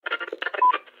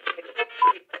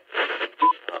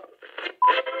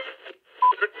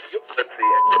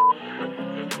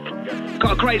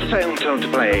got a great film to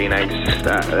play next.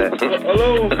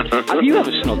 Hello? Have you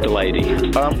ever snubbed a lady?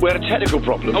 We had a technical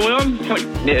problem. Are we on?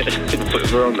 Yeah,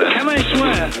 we're on there. Can I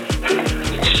swear?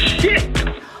 Shit!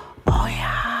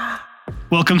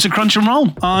 Welcome to Crunch and Roll.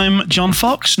 I'm John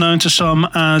Fox, known to some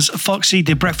as Foxy,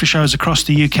 did breakfast shows across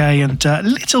the UK and a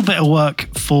little bit of work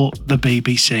for the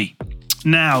BBC.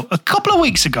 Now, a couple of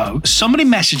weeks ago, somebody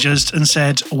messaged us and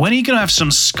said, when are you going to have some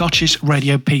Scottish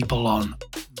radio people on?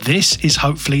 This is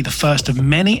hopefully the first of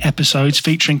many episodes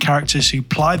featuring characters who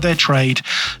plied their trade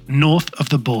north of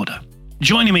the border.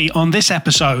 Joining me on this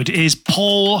episode is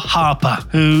Paul Harper,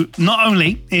 who not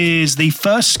only is the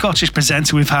first Scottish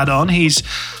presenter we've had on, he's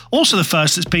also the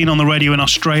first that's been on the radio in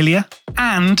Australia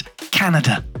and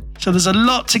Canada. So there's a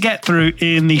lot to get through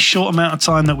in the short amount of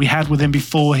time that we had with him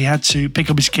before he had to pick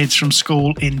up his kids from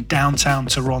school in downtown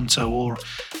Toronto, or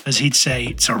as he'd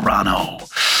say, Toronto.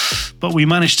 But we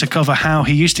managed to cover how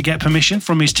he used to get permission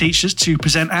from his teachers to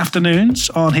present afternoons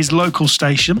on his local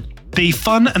station, the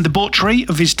fun and debauchery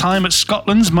of his time at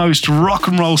Scotland's most rock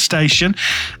and roll station,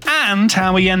 and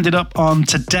how he ended up on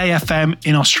Today FM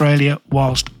in Australia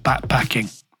whilst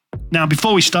backpacking. Now,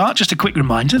 before we start, just a quick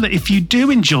reminder that if you do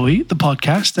enjoy the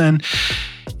podcast, and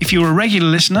if you're a regular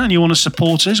listener and you want to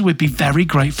support us, we'd be very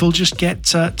grateful. Just get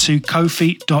to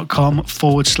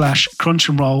ko-fi.com/crunch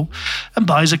and roll and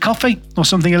buy us a coffee or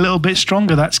something a little bit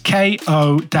stronger. That's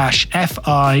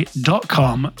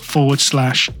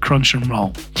ko-fi.com/crunch and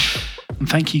roll. And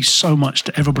thank you so much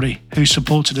to everybody who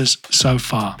supported us so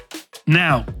far.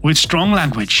 Now, with strong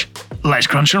language, let's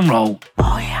crunch and roll.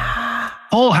 Oh, yeah.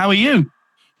 Paul, how are you?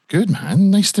 Good,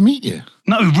 man. Nice to meet you.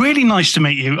 No, really nice to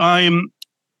meet you. I'm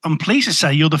pleased to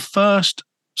say you're the first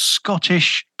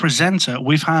Scottish presenter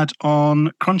we've had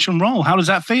on Crunch and Roll. How does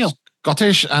that feel?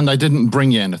 Scottish, and I didn't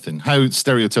bring you anything. How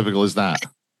stereotypical is that?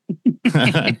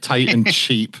 Tight and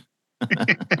cheap.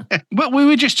 But we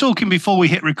were just talking before we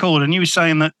hit record, and you were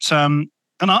saying that, and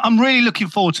I'm really looking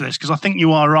forward to this because I think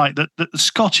you are right, that the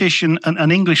Scottish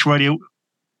and English radio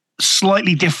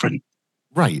slightly different.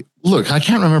 Right. Look, I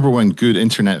can't remember when good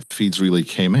internet feeds really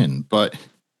came in, but,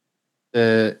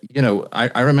 I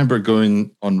remember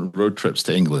going on road trips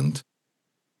to England,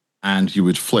 and you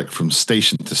would flick from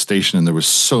station to station, and there were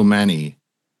so many,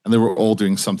 and they were all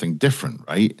doing something different,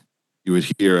 right? You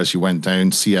would hear as you went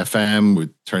down, CFM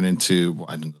would turn into,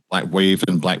 Black Wave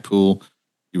in Blackpool.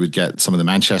 You would get some of the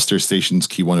Manchester stations,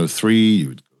 Key 103. You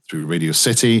would go through Radio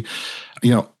City.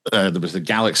 There was the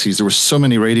Galaxies. There were so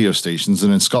many radio stations,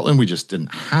 and in Scotland we just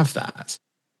didn't have that.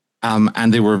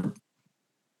 And they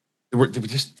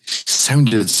just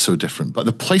sounded so different. But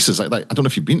the places, I don't know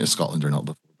if you've been to Scotland or not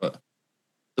before, but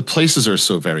the places are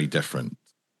so very different.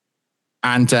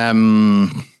 And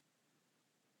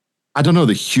I don't know,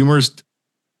 the humor's,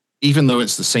 even though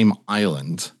it's the same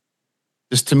island,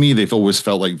 just to me they've always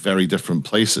felt like very different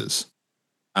places.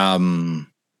 And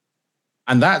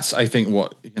that's, I think,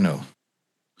 what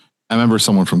I remember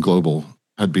someone from Global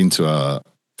had been to a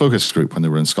focus group when they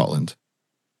were in Scotland,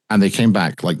 and they came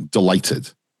back like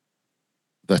delighted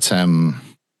that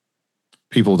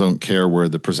people don't care where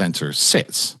the presenter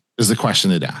sits, is the question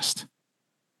they'd asked.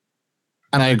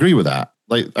 And I agree with that.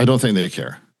 Like, I don't think they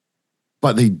care.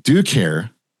 But they do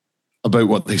care about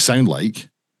what they sound like.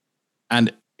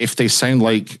 And if they sound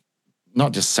like,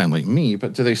 not just sound like me,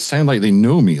 but do they sound like they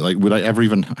know me? Like, would I ever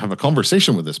even have a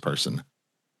conversation with this person?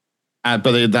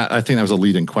 But I think that was a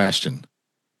leading question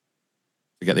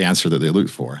to get the answer that they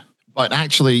looked for. But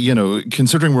actually,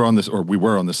 considering we were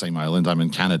on the same island, I'm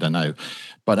in Canada now,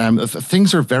 but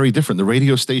things are very different. The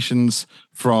radio stations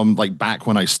from like back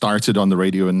when I started on the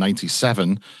radio in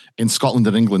 97 in Scotland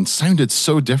and England sounded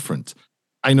so different.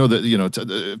 I know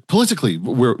that, politically,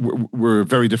 we're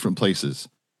very different places.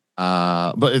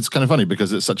 But it's kind of funny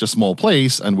because it's such a small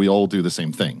place and we all do the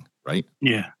same thing, right?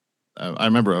 Yeah. I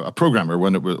remember a programmer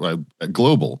when it was at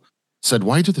Global said,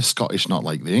 "Why do the Scottish not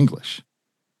like the English?"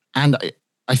 And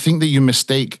I think that you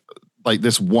mistake like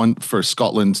this want for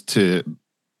Scotland to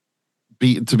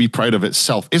be proud of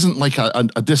itself isn't like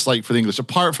a dislike for the English,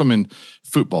 apart from in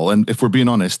football. And if we're being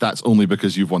honest, that's only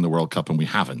because you've won the World Cup and we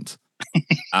haven't.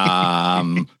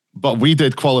 But we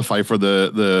did qualify for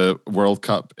the World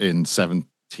Cup in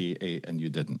 78 and you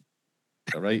didn't.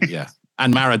 Is that right? Yeah.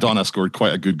 And Maradona scored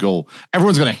quite a good goal.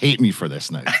 Everyone's going to hate me for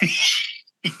this now.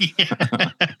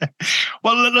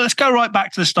 Well, let's go right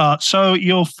back to the start. So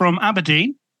you're from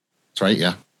Aberdeen. That's right,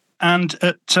 yeah. And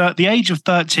at the age of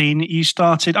 13, you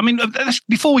started... I mean,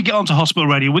 before we get on to hospital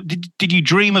radio, did you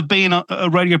dream of being a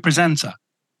radio presenter?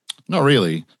 Not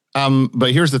really.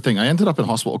 But here's the thing. I ended up in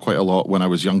hospital quite a lot when I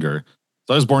was younger.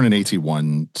 So I was born in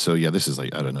 81. So yeah, this is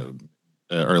like, I don't know,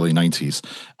 early 90s.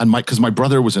 And because my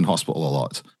brother was in hospital a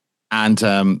lot. And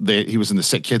he was in the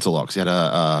sick kids a lot because he had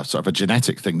a sort of a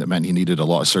genetic thing that meant he needed a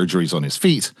lot of surgeries on his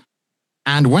feet.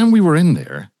 And when we were in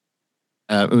there,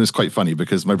 it was quite funny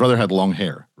because my brother had long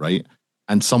hair, right?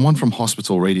 And someone from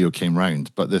hospital radio came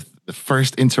round. But the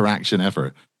first interaction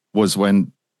ever was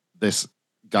when this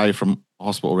guy from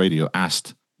hospital radio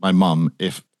asked my mum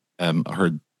if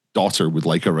her daughter would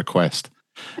like a request.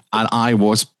 And I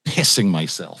was pissing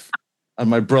myself. And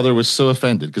my brother was so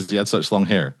offended because he had such long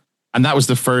hair. And that was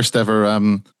the first ever.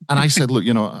 And I said, look,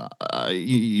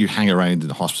 you hang around in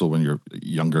the hospital when you're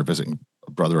younger, visiting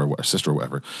a brother or a sister or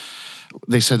whatever.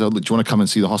 They said, oh, do you want to come and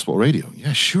see the hospital radio?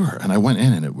 Yeah, sure. And I went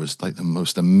in and it was like the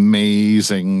most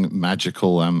amazing,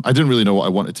 magical. I didn't really know what I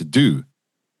wanted to do.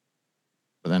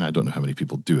 But then I don't know how many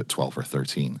people do at 12 or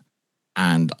 13.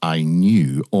 And I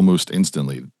knew almost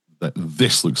instantly that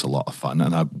this looks a lot of fun.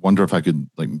 And I wonder if I could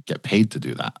get paid to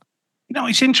do that.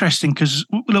 It's interesting because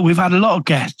look, we've had a lot of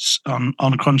guests on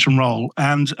Crunch and Roll,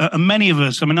 and many of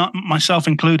us, myself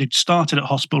included, started at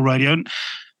hospital radio. And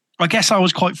I guess I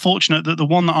was quite fortunate that the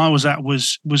one that I was at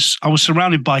was I was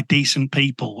surrounded by decent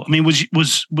people. I mean,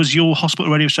 was your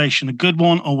hospital radio station a good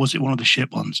one, or was it one of the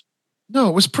shit ones? No,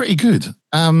 it was pretty good.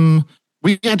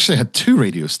 We actually had 2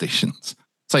 radio stations.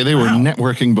 It's like they were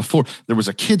networking before. There was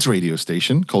a kids radio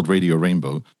station called Radio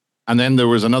Rainbow, and then there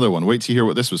was another one. Wait to hear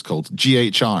what this was called,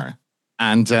 GHR.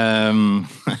 And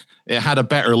it had a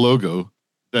better logo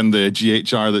than the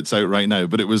GHR that's out right now,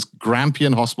 but it was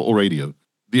Grampian Hospital Radio,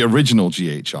 the original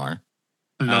GHR.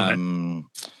 And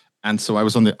so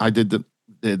I did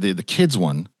the kids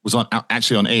one was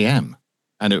actually on AM,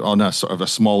 and on a sort of a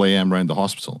small AM around the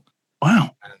hospital.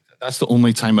 Wow. And that's the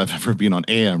only time I've ever been on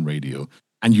AM radio.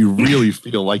 And you really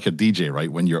feel like a DJ,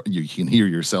 right? When you can hear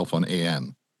yourself on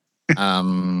AM.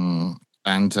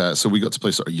 So we got to play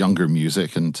sort of younger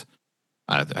music, and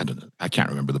I don't know. I can't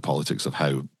remember the politics of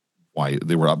why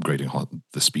they were upgrading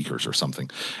the speakers or something.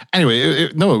 Anyway,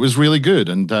 it was really good.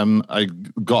 And I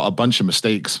got a bunch of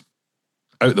mistakes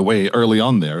out the way early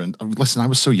on there. And listen, I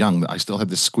was so young that I still had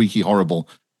this squeaky, horrible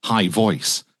high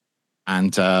voice.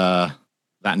 And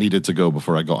that needed to go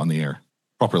before I got on the air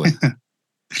properly.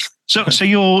 So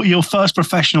your first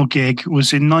professional gig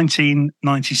was in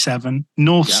 1997,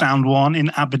 North Sound 1 in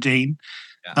Aberdeen.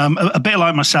 Yeah. A bit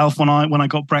like myself when I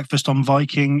got breakfast on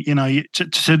Viking,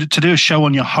 to do a show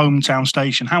on your hometown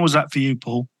station. How was that for you,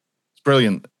 Paul? It's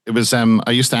brilliant. It was. I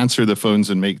used to answer the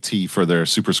phones and make tea for their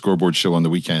Super Scoreboard show on the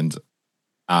weekend.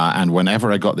 And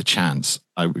whenever I got the chance,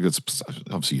 because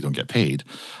obviously you don't get paid,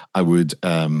 I would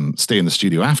stay in the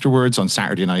studio afterwards on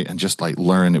Saturday night and just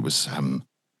learn. It was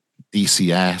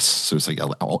DCS, so it's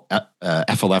F11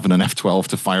 and F12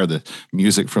 to fire the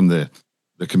music from the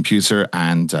computer,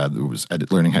 and there was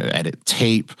learning how to edit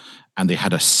tape, and they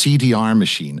had a CDR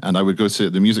machine, and I would go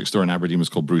to the music store in Aberdeen, was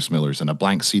called Bruce Miller's, and a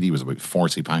blank CD was about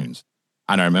 £40.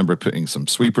 And I remember putting some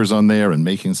sweepers on there and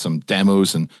making some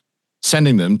demos and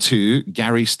sending them to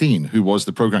Gary Steen, who was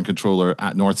the program controller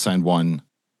at North Sound 1,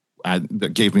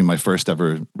 that gave me my first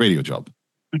ever radio job.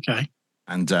 Okay.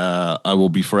 And I will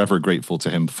be forever grateful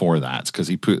to him for that, because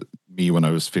he put me when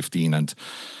I was 15 and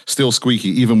still squeaky,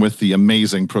 even with the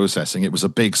amazing processing. It was a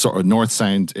big sort of North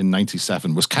Sound in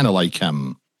 97 was kind of like,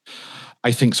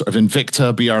 I think sort of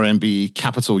Invicta, BRMB,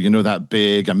 Capitol, that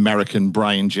big American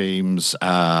Brian James,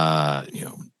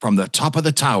 from the top of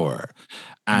the tower.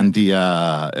 And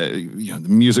the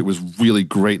music was really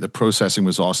great. The processing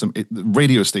was awesome. The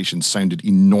radio station sounded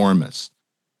enormous.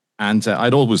 And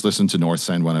I'd always listened to North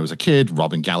Sound when I was a kid.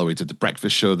 Robin Galloway did the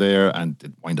breakfast show there and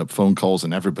did wind-up phone calls,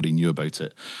 and everybody knew about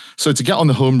it. So to get on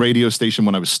the home radio station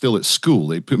when I was still at school,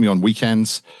 they put me on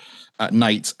weekends at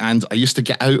night. And I used to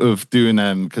get out of doing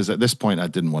because at this point I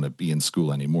didn't want to be in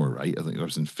school anymore, right? I think I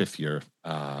was in 5th year.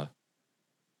 I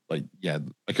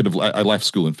left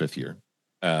school in 5th year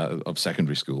of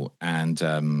secondary school. And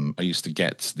I used to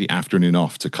get the afternoon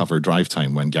off to cover drive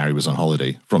time when Gary was on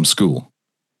holiday from school.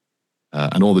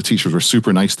 And all the teachers were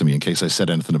super nice to me in case I said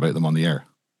anything about them on the air.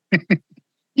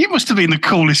 You must have been the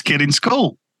coolest kid in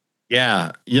school.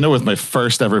 Yeah. With my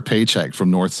first ever paycheck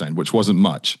from North Sound, which wasn't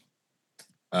much,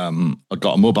 I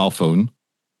got a mobile phone,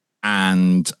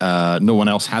 and no one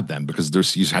else had them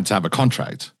because you had to have a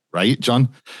contract, right, John?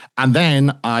 And then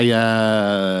it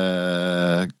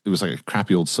was like a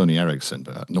crappy old Sony Ericsson,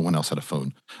 but no one else had a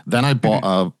phone. Then I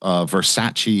bought a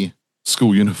Versace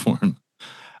school uniform.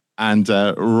 And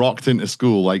rocked into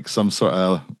school like some sort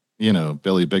of,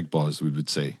 Billy Big Boss, we would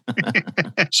say.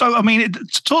 So,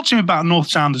 talk to me about North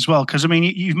Sound as well, because,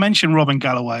 you've mentioned Robin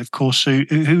Galloway, of course,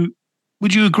 who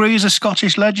would you agree is a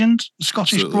Scottish legend,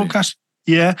 Scottish broadcast?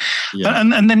 Yeah. Yeah.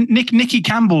 And then Nikki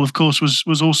Campbell, of course,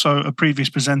 was also a previous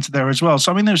presenter there as well.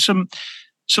 So I mean, there's some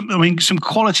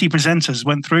quality presenters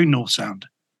went through North Sound.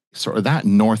 Sort of that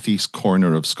northeast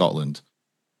corner of Scotland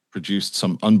produced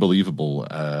some unbelievable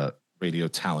radio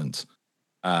talent.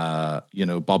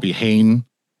 Bobby Hayne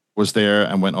was there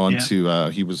and went on to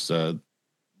he was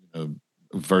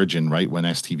Virgin, right, when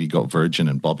STV got Virgin,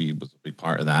 and Bobby was a big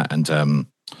part of that. And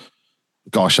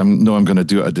gosh, I'm going to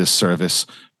do it a disservice,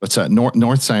 but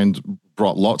North Sound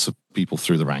brought lots of people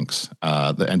through the ranks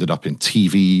that ended up in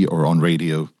TV or on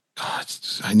radio. God,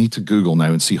 I need to Google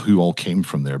now and see who all came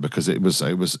from there, because it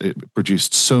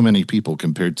produced so many people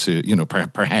compared to,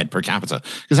 per head, per capita.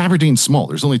 Because Aberdeen's small.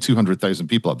 There's only 200,000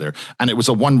 people up there. And it was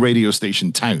a one radio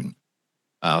station town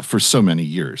for so many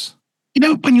years.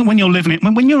 When you're living it,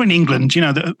 when you're in England,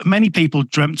 many people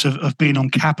dreamt of being on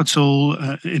Capital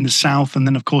in the south, and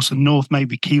then of course the north,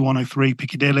 maybe Key 103,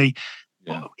 Piccadilly.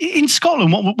 Yeah. In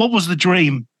Scotland, what was the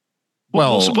dream?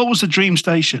 What was the dream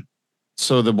station?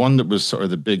 So the one that was sort of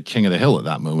the big king of the hill at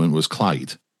that moment was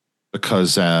Clyde,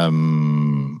 because there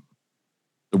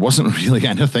wasn't really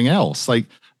anything else. Like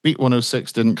Beat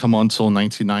 106 didn't come on till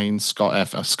 99. Scott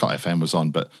FM was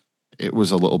on, but it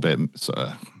was a little bit sort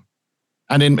of.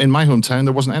 And in my hometown,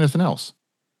 there wasn't anything else.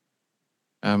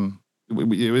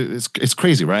 It's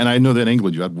crazy, right? And I know that in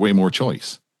England you had way more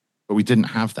choice, but we didn't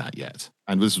have that yet.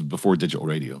 And this was before digital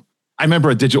radio. I remember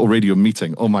a digital radio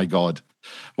meeting. Oh my God,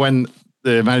 when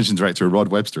the managing director Rod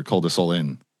Webster called us all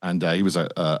in, and he was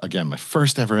again my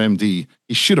first ever MD.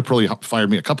 He should have probably fired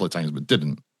me a couple of times, but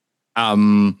didn't.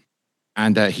 And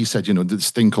he said,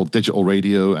 this thing called digital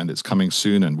radio, and it's coming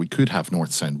soon, and we could have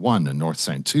North Sound 1 and North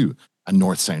Sound 2. And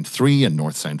North Sound 3 and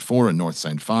North Sound 4 and North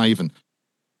Sound 5. And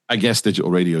I guess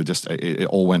digital radio just, it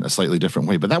all went a slightly different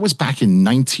way. But that was back in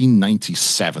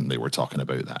 1997 they were talking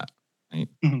about that. Right?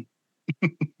 Mm-hmm.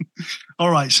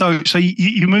 All right. So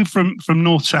you moved from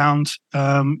North Sound,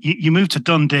 you moved to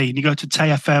Dundee, and you go to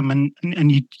TFM,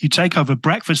 and you take over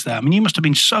breakfast there. I mean, you must have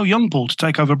been so young, Paul, to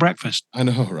take over breakfast. I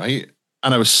know, right?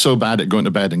 And I was so bad at going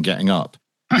to bed and getting up.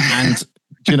 And...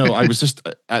 I was just,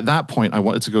 at that point, I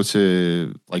wanted to go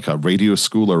to like a radio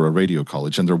school or a radio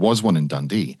college, and there was one in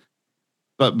Dundee.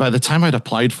 But by the time I'd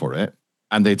applied for it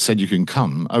and they'd said you can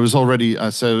come, I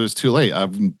said it was too late.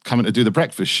 I'm coming to do the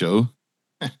breakfast show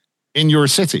in your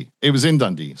city. It was in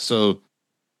Dundee. So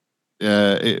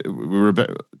we were a bit,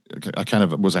 I kind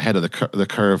of was ahead of the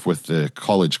curve with the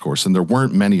college course, and there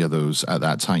weren't many of those at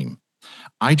that time.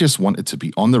 I just wanted to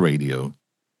be on the radio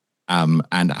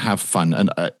and have fun. And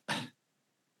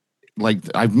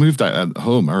I've moved out at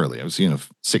home early. I was,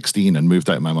 16 and moved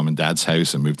out of my mum and dad's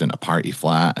house and moved into a party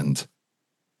flat. And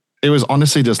it was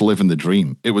honestly just living the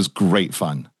dream. It was great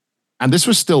fun. And this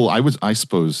was still, I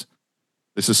suppose,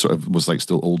 this is was like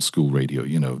still old school radio.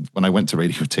 When I went to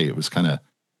Radio Tate, it was kind of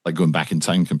like going back in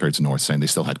time compared to North Sound. They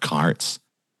still had carts,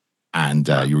 and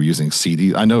you were using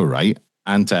CD. I know, right?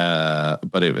 And,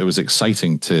 but it was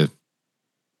exciting to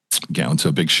get onto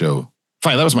a big show.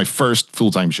 Fine, that was my first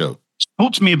full-time show.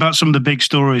 Talk to me about some of the big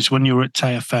stories when you were at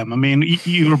TFM. I mean,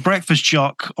 you were a breakfast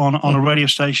jock on a radio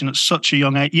station at such a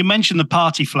young age. You mentioned the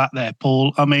party flat there,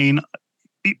 Paul. I mean,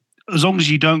 as long as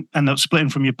you don't end up splitting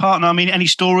from your partner, I mean, any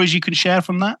stories you can share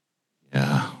from that?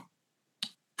 Yeah,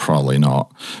 probably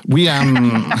not. We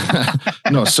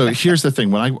no. So here's the thing: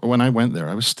 when I went there,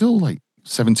 I was still like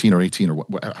 17 or 18 or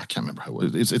what, I can't remember how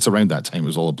it was. It's around that time. It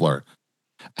was all a blur.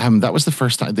 That was the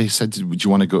first time they said, "Would you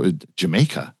want to go to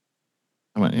Jamaica?"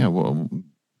 I went, yeah,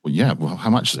 yeah. Well, how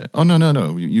much is it? Oh,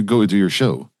 no. You go to do your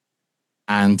show.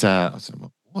 And I said,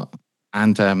 well, what?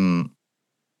 And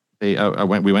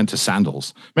we went to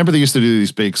Sandals. Remember they used to do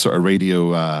these big sort of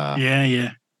radio.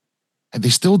 Yeah. They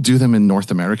still do them in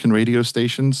North American radio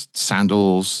stations,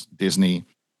 Sandals, Disney,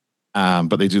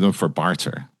 but they do them for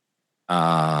barter.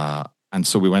 And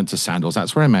so we went to Sandals.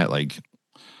 That's where I met like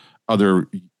other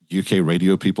UK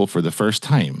radio people for the first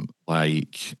time,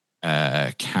 like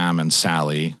Cam and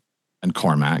Sally and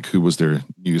Cormac, who was their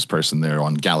news person there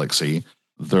on Galaxy.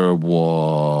 There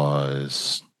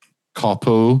was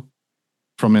Coppo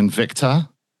from Invicta.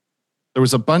 There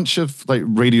was a bunch of like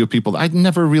radio people. I'd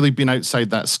never really been outside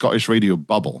that Scottish radio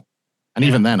bubble. And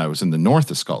even then I was in the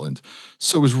north of Scotland.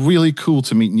 So it was really cool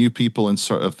to meet new people and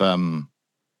sort of,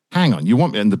 hang on, you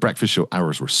want me? And the breakfast show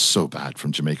hours were so bad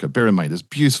from Jamaica. Bear in mind, this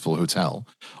beautiful hotel,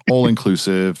 all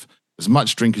inclusive, as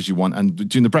much drink as you want. And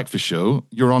doing the breakfast show,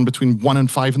 you're on between 1 and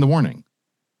 5 in the morning,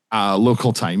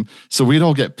 local time. So we'd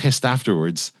all get pissed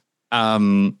afterwards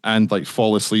and like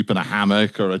fall asleep in a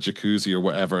hammock or a jacuzzi or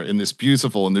whatever in this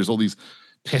beautiful, and there's all these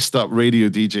pissed up radio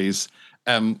DJs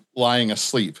lying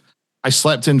asleep. I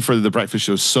slept in for the breakfast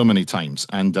show so many times,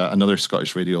 and another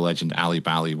Scottish radio legend, Ali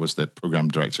Bally, was the program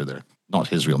director there. Not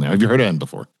his real name. Have you heard of him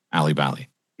before? Ali Bally.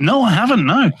 No, I haven't.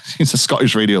 No. He's a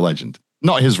Scottish radio legend.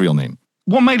 Not his real name.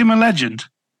 What made him a legend?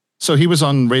 So he was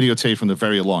on Radio Tay from the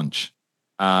very launch.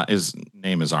 His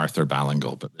name is Arthur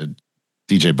Ballingle, but the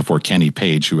DJ before Kenny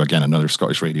Page, who again another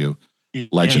Scottish radio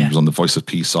legend, was on the Voice of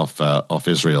Peace off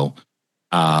Israel.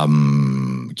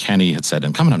 Kenny had said,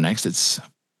 "And coming up next, it's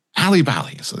Ali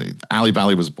Bally." So Ali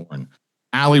Bally was born.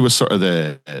 Ali was sort of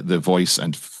the voice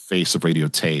and face of Radio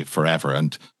Tay forever.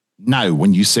 And now,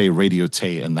 when you say Radio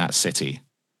Tay in that city,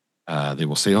 they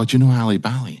will say, "Oh, do you know Ali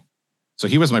Bally?" So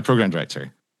he was my program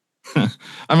director. I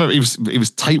remember he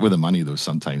was tight with the money though.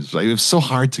 Sometimes it was so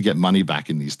hard to get money back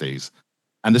in these days.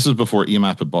 And this was before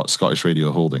EMAP had bought Scottish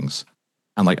Radio Holdings,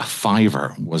 and like a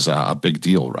fiver was a big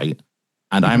deal, right?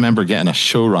 And I remember getting a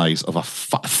show rise of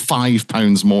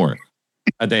 £5 more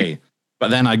a day. But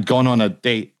then I'd gone on a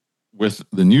date with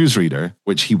the newsreader,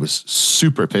 which he was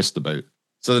super pissed about.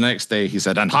 So the next day he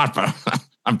said, "And Harper,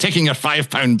 I'm taking your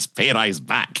 £5 pay rise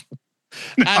back."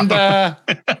 And I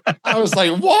was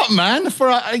like, "What, man?"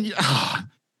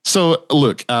 So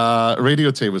look, Radio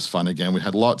Tay was fun again. We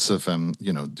had lots of,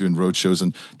 doing road shows.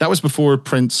 And that was before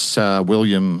Prince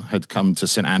William had come to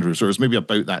St. Andrews, or it was maybe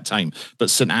about that time. But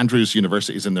St. Andrews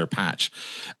University is in their patch.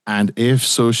 And if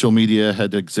social media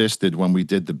had existed when we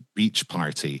did the beach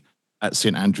party at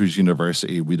St. Andrews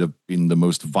University, we'd have been the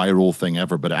most viral thing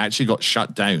ever. But it actually got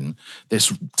shut down,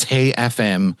 this Tay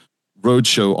FM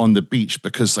roadshow on the beach,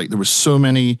 because like there were so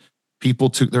many people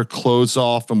took their clothes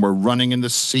off and were running in the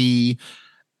sea.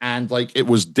 And like it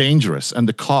was dangerous, and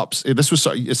the cops.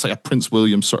 It's like a Prince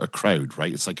William sort of crowd,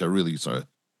 right? It's like a really sort of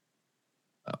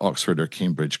Oxford or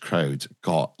Cambridge crowd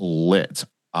got lit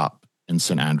up in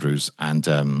St. Andrews, and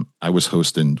I was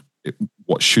hosting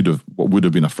what would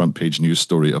have been a front page news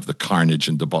story of the carnage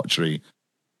and debauchery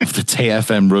of the Tay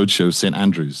FM roadshow, St.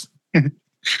 Andrews. I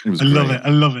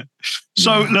love it.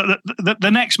 So the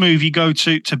next move you go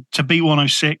to Beat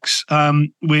 106,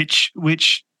 which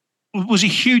was a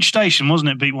huge station, wasn't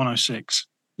it? Beat 106.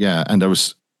 Yeah, and it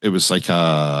was like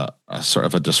a sort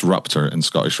of a disruptor in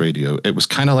Scottish radio. It was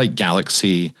kind of like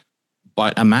Galaxy,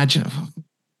 but imagine,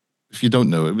 if you don't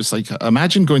know, it was like,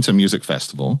 imagine going to a music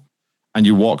festival and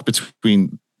you walk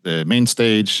between the main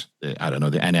stage, the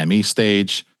NME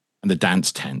stage, and the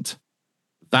dance tent.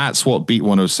 That's what Beat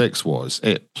 106 was.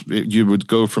 You would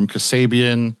go from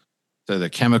Kasabian to the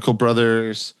Chemical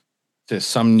Brothers to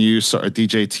some new sort of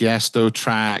DJ Tiesto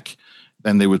track.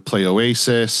 Then they would play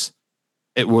Oasis.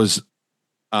 It was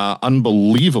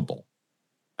unbelievable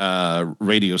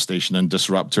radio station and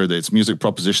disruptor. Its music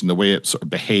proposition, the way it sort of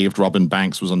behaved. Robin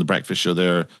Banks was on the breakfast show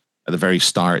there at the very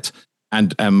start.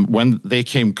 And when they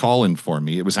came calling for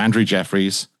me, it was Andrew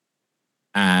Jeffries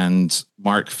and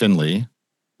Mark Finlay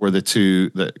were the two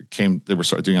that came. They were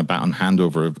sort of doing a baton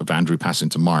handover of Andrew passing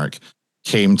to Mark,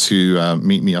 came to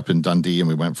meet me up in Dundee, and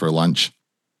we went for a lunch.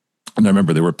 And I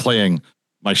remember they were playing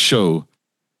my show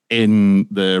in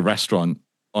the restaurant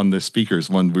on the speakers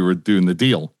when we were doing the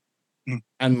deal.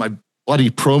 And my bloody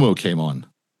promo came on.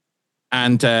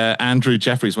 And Andrew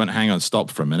Jeffries went, "Hang on,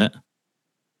 stop for a minute,"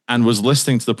 and was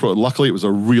listening to the promo. Luckily, it was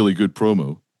a really good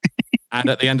promo. And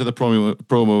at the end of the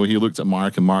promo, he looked at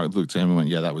Mark, and Mark looked at him and went,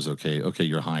 "Yeah, that was okay. Okay,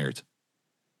 you're hired."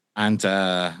 And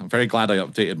I'm very glad I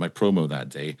updated my promo that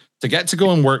day. To get to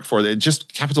go and work for it,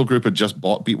 Capital Group had just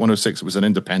bought Beat 106. It was an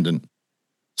independent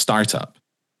startup.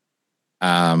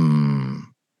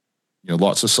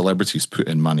 Lots of celebrities put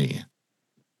in money.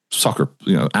 Soccer,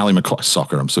 Ali McCoist,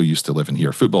 soccer. I'm so used to living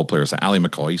here. Football players like Ali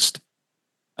McCoist.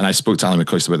 And I spoke to Ali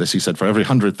McCoist about this. He said for every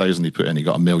 100,000 he put in, he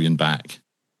got $1 million back.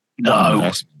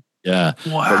 No. Yeah.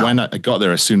 Wow. But when I got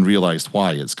there, I soon realized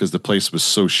why. It's because the place was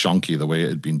so shonky the way it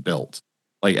had been built.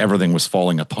 Like everything was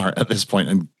falling apart at this point,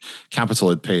 and Capital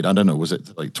had paid, I don't know, was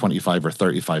it like 25 or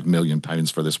 35 million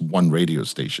pounds for this one radio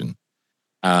station?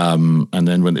 And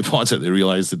then when they bought it, they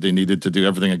realized that they needed to do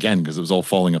everything again because it was all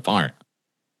falling apart.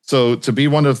 So to be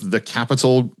one of the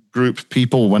Capital Group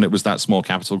people when it was that small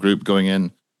Capital Group going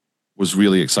in was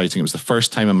really exciting. It was the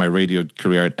first time in my radio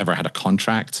career I'd ever had a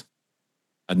contract.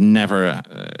 I'd never,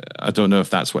 I don't know if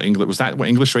that's what English, was that what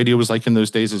English radio was like in those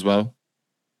days as well?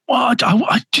 Well,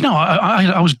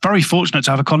 I was very fortunate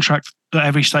to have a contract at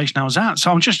every station I was at.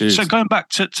 So so going back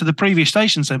to the previous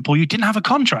stations then, Paul, you didn't have a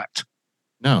contract?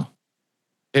 No.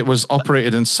 It was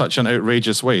operated in such an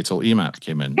outrageous way till EMAP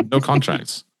came in. No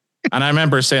contracts. And I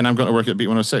remember saying, "I'm going to work at Beat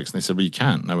 106. And they said, "Well, you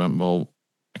can't." And I went, "Well,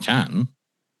 I can.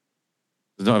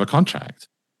 I don't have a contract."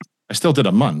 I still did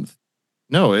a month.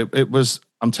 No, it was,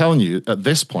 I'm telling you, at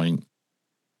this point,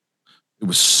 it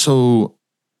was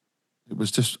It was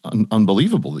just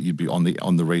unbelievable that you'd be on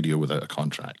the radio without a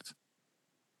contract.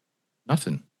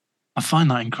 Nothing. I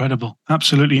find that incredible,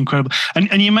 absolutely incredible.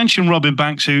 And you mentioned Robin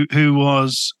Banks, who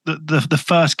was the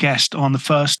first guest on the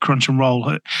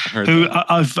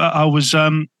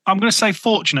I'm going to say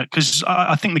fortunate, because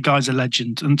I think the guy's a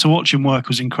legend, and to watch him work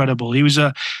was incredible. He was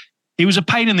a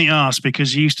pain in the ass,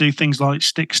 because he used to do things like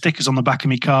stick stickers on the back of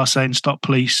my car saying "Stop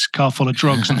Police, car full of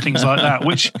drugs" and things like that.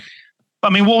 Which, I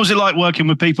mean, what was it like working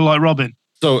with people like Robin?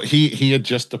 So he had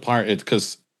just departed,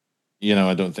 because, you know,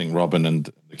 I don't think Robin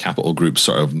and the Capital Group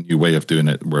sort of new way of doing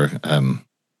it were they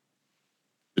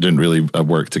didn't really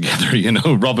work together. You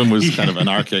know, Robin was kind of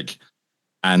anarchic,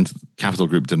 and Capital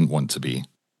Group didn't want to be.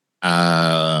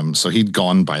 So he'd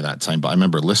gone by that time. But I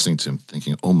remember listening to him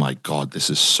thinking, "Oh my God, this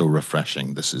is so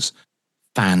refreshing. This is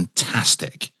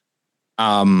fantastic."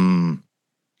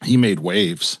 He made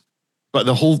waves, but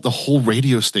the whole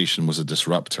radio station was a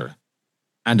disruptor.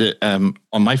 And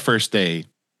on my first day,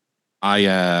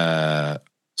 I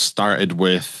started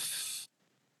with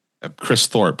Chris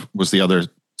Thorpe was the other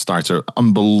starter.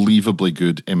 Unbelievably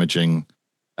good imaging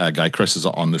guy. Chris is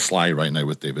on the sly right now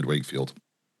with David Wakefield.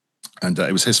 And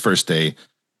it was his first day,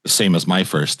 the same as my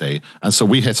first day. And so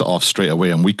we hit it off straight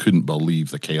away, and we couldn't believe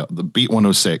the chaos. The Beat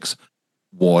 106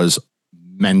 was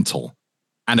mental.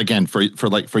 And again, for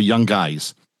young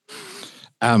guys,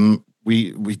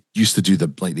 we used to do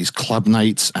these club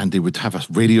nights, and they would have a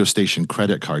radio station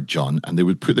credit card, John, and they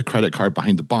would put the credit card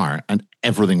behind the bar, and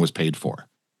everything was paid for.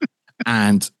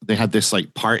 And they had this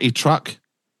like party truck,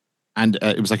 and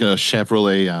it was like a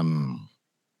Chevrolet,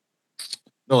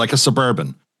 like a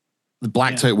Suburban, the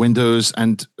blacked out windows,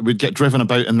 and we'd get driven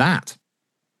about in that.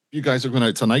 You guys are going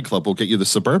out to a nightclub, we'll get you the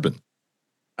Suburban.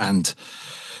 And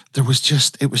it was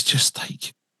just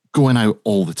like going out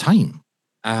all the time.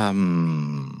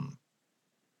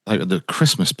 Like the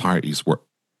Christmas parties were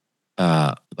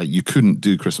like, you couldn't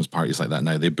do Christmas parties like that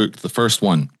now. They booked the first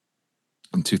one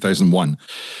in 2001.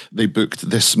 They booked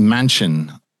this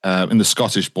mansion in the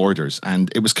Scottish borders,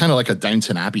 and it was kind of like a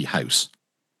Downton Abbey house.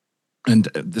 And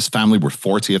this family were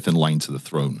 40th in line to the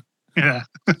throne. Yeah.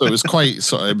 So it was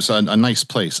it was a nice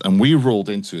place, and we rolled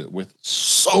into it with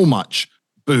so much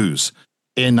booze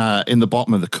in the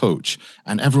bottom of the coach,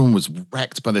 and everyone was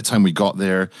wrecked by the time we got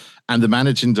there. And the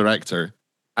managing director,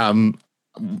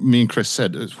 me and Chris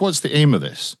said, "What's the aim of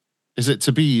this? Is it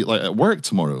to be like at work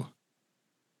tomorrow?"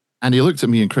 And he looked at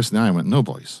me and Chris and I and went, "No,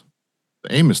 boys.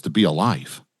 The aim is to be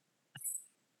alive."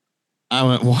 I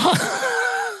went, "What?"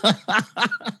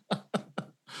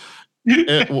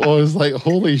 It was like,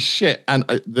 holy shit. And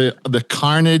the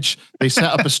carnage. They set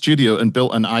up a studio and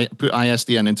put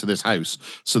ISDN into this house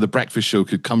so the breakfast show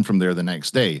could come from there the next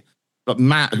day. But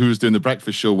Matt, who was doing the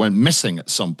breakfast show, went missing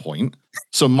at some point.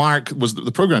 So Mark was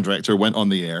the program director, went on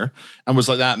the air and was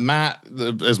like that. Matt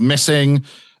is missing.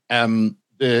 There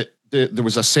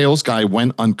was a sales guy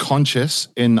went unconscious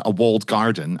in a walled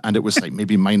garden, and it was like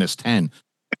maybe -10,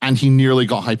 and he nearly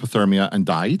got hypothermia and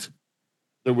died.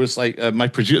 There was like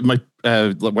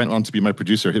went on to be my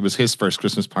producer. It was his first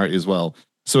Christmas party as well.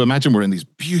 So imagine we're in these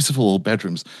beautiful old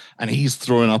bedrooms, and he's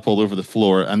throwing up all over the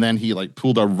floor, and then he like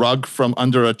pulled a rug from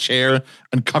under a chair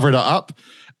and covered it up.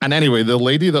 And anyway, the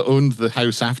lady that owned the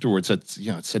house afterwards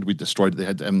said we destroyed it. They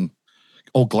had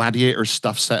all gladiator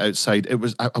stuff set outside. It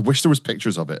was I wish there was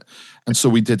pictures of it. And so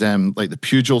we did like the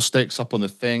pugil sticks up on the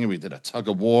thing, and we did a tug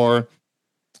of war.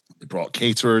 They brought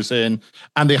caterers in,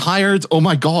 and they hired, oh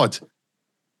my God,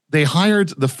 they hired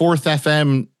the 4th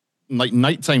FM like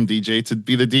nighttime DJ to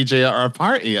be the DJ at our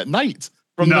party at night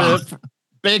from the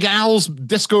Big Al's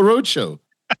Disco Roadshow.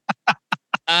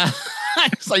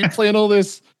 It's like playing all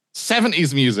this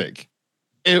 70s music.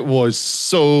 It was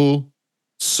so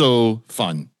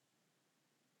fun.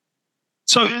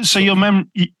 So your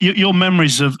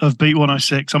memories of Beat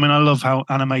 106. I mean, I love how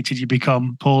animated you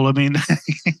become, Paul. I mean,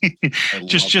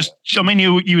 I mean,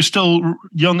 you were still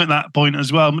young at that point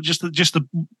as well.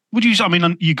 Would you? I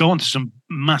mean, you go on to some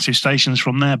massive stations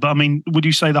from there, but I mean, would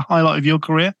you say the highlight of your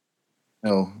career?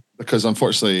 No, because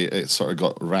unfortunately, it sort of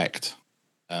got wrecked.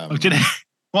 Did it?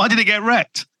 Why did it get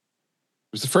wrecked?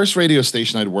 It was the first radio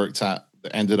station I'd worked at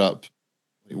that ended up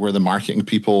where the marketing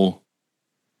people.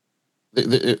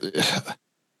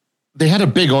 They had a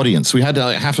big audience. We had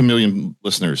like 500,000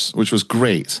 listeners, which was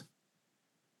great.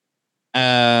 But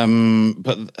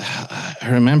I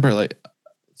remember like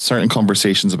certain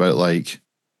conversations about like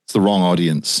it's the wrong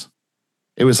audience.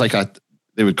 It was like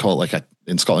they would call it like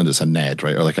in Scotland it's a Ned,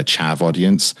 right? Or like a chav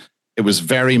audience. It was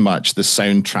very much the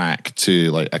soundtrack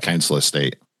to like a council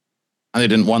estate. And they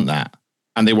didn't want that.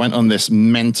 And they went on this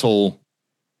mental,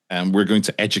 we're going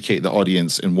to educate the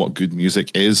audience in what good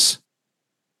music is.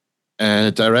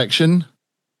 direction.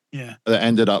 Yeah. That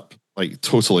ended up like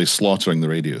totally slaughtering the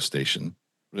radio station.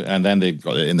 And then they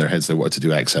got it in their heads they wanted to do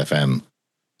XFM.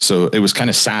 So it was kind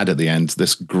of sad at the end.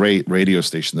 This great radio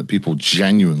station that people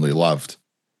genuinely loved,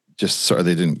 just sort of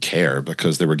they didn't care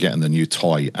because they were getting the new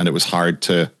toy, and it was hard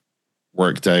to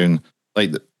work down.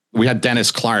 Like we had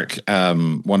Dennis Clark,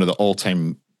 one of the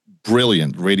all-time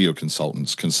brilliant radio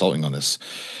consultants, consulting on this,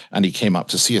 and he came up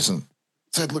to see us and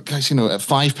said, "Look, guys, at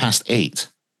 8:05,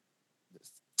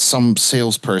 some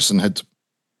salesperson had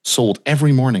sold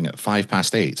every morning at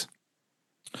 8:05.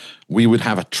 We would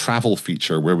have a travel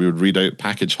feature where we would read out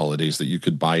package holidays that you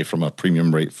could buy from a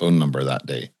premium rate phone number that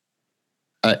day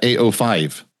at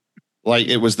 8:05. Like,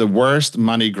 it was the worst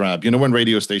money grab. When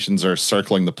radio stations are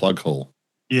circling the plug hole?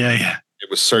 Yeah. It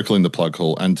was circling the plug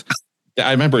hole. And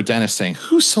I remember Dennis saying,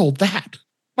 "Who sold that?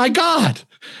 My God,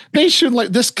 they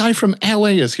shouldn't, this guy from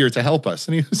LA is here to help us."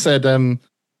 And he said,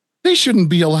 they shouldn't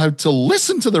be allowed to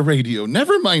listen to the radio,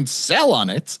 never mind sell on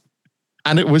it.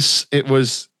 And it was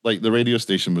like the radio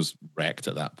station was wrecked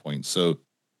at that point. So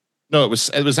no, it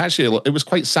was actually, it was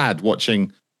quite sad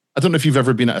watching. I don't know if you've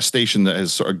ever been at a station that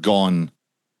has sort of gone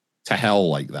to hell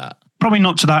like that. Probably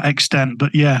not to that extent,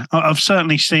 but yeah, I've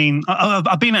certainly seen.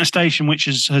 I've been at a station which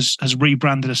has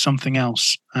rebranded as something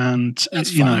else, and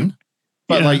that's fine.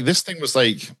 But yeah. like this thing was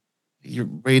like, your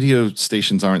radio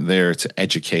stations aren't there to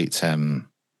educate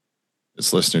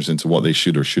its listeners into what they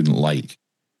should or shouldn't like.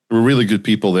 There were really good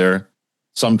people there.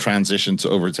 Some transitioned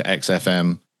over to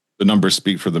XFM. The numbers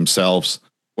speak for themselves.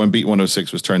 When Beat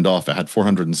 106 was turned off, it had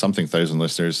 400 and something thousand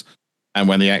listeners. And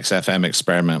when the XFM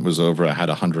experiment was over, it had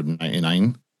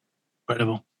 199.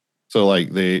 Incredible. So like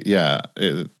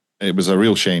it was a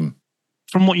real shame.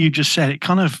 From what you just said, it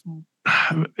kind of,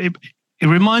 it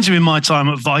reminds me of my time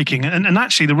at Viking. And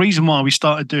actually the reason why we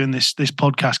started doing this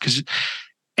podcast, because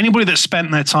anybody that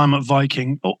spent their time at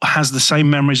Viking has the same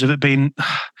memories of it being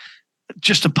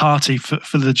just a party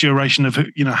for the duration of,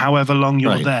 however long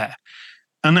you're there.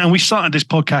 And we started this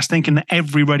podcast thinking that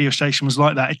every radio station was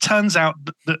like that. It turns out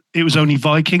that it was only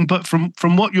Viking, but from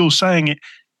what you're saying,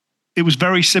 it was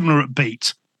very similar at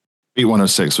Beat. Beat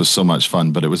 106 was so much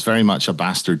fun, but it was very much a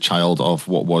bastard child of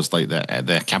what was like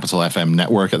the Capital FM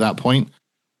network at that point.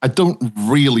 I don't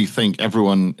really think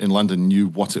everyone in London knew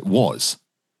what it was.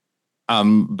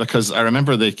 Because I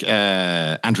remember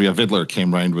Andrea Vidler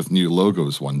came round with new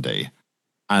logos one day.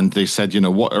 And they said,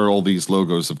 what are all these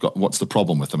logos have got? What's the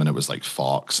problem with them? And it was like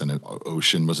Fox, and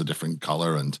Ocean was a different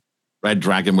color, and Red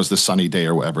Dragon was the sunny day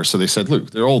or whatever. So they said,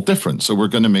 look, they're all different, so we're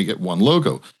going to make it one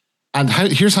logo. And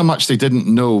here's how much they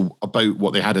didn't know about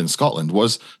what they had in Scotland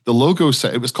was the logo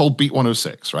set. It was called Beat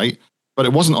 106, right? But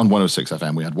it wasn't on 106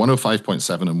 FM. We had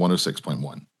 105.7 and 106.1.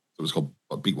 So it was called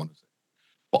Beat 106.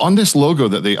 But on this logo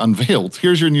that they unveiled,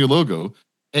 here's your new logo.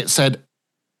 It said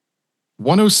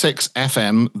 106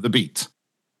 FM The Beat.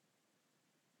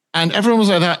 And everyone was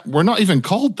like that. We're not even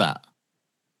called that.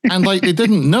 And like, they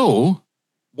didn't know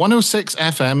 106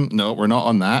 FM. No, we're not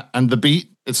on that. And The Beat,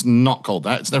 it's not called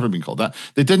that. It's never been called that.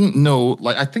 They didn't know,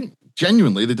 like, I think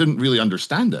genuinely, they didn't really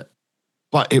understand it,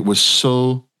 but it was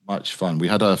so much fun. We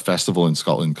had a festival in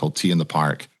Scotland called Tea in the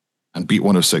Park, and Beat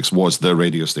 106 was the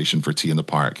radio station for Tea in the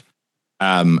Park.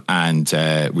 And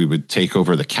we would take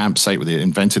over the campsite where they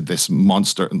invented this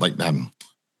monster, like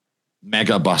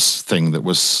mega bus thing that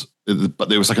was, but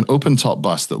there was like an open top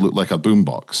bus that looked like a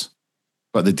boombox,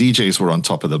 but the DJs were on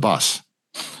top of the bus,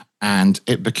 and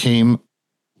it became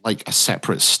like a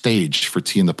separate stage for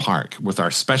Tea in the Park with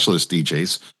our specialist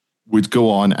DJs would go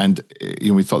on, and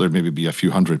we thought there'd maybe be a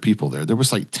few hundred people there. There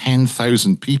was like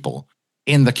 10,000 people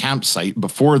in the campsite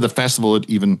before the festival had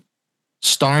even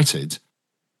started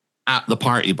at the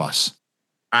party bus,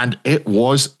 and it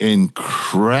was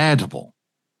incredible.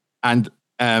 And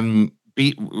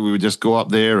we would just go up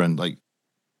there, and like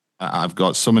I've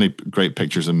got so many great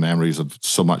pictures and memories of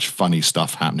so much funny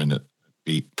stuff happening at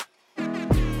Beat.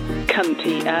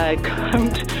 Cunty.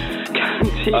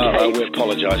 We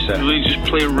apologise, sir. We just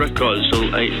play records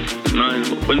till 8, 9.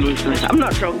 When do we finish? I'm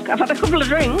not drunk. I've had a couple of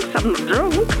drinks. I'm not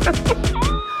drunk.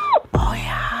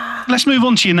 Let's move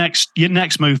on to your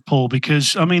next move, Paul,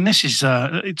 because I mean this is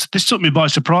this took me by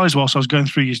surprise whilst I was going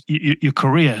through your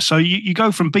career. So you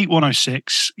go from Beat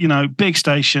 106, big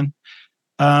station.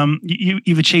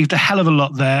 You've achieved a hell of a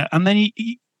lot there, and then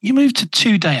you moved to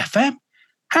 2Day FM.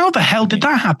 How the hell did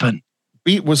that happen?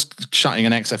 Beat was shutting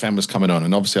and XFM was coming on,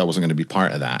 and obviously I wasn't going to be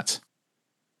part of that.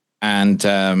 And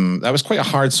that was quite a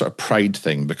hard sort of pride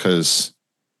thing, because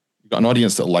you've got an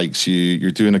audience that likes you.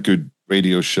 You're doing a good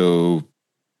radio show.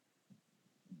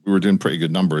 We were doing pretty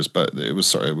good numbers, but it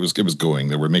was going.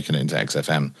 They were making it into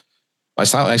XFM. I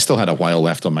still had a while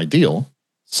left on my deal,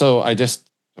 So I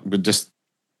would just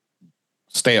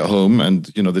stay at home and,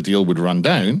 the deal would run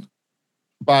down.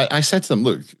 But I said to them,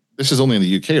 look, this is only in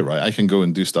the UK, right? I can go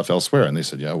and do stuff elsewhere. And they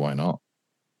said, yeah, why not?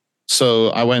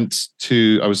 So I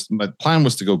my plan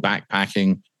was to go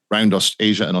backpacking around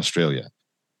Asia and Australia.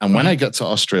 And when I got to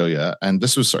Australia, and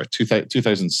this was sort of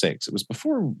 2006, it was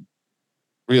before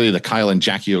really the Kyle and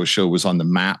Jackie O show was on the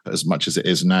map as much as it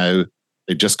is now.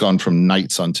 They'd just gone from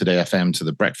nights on Today FM to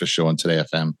the breakfast show on Today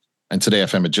FM. And Today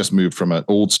FM had just moved from an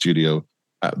old studio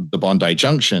at the Bondi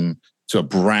Junction to a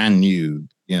brand new,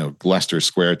 Leicester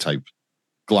Square type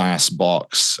glass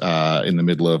box in the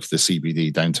middle of the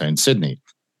CBD downtown Sydney.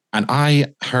 And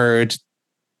I heard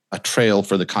a trail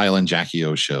for the Kyle and Jackie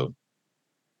O show.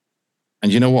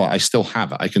 And you know what? I still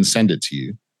have it. I can send it to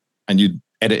you and you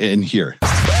edit it in here.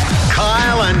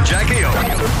 Kyle and Jackie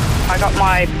O. I got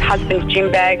my husband's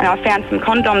gym bag and I found some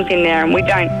condoms in there, and we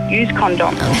don't use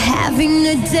condoms. I'm having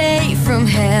a day from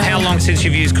hell. How long since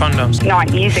you've used condoms?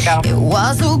 9 years ago. It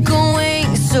was all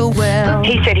going so well.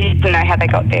 He said he didn't know how they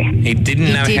got there. He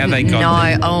didn't know how they got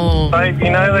there. Oh.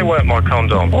 They weren't my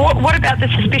condom. What about the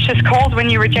suspicious calls when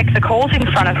you reject the calls in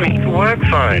front of me? It's a work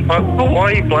phone. Why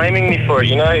are you blaming me for it?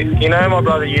 You know my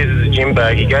brother uses a gym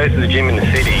bag. He goes to the gym in the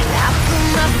city.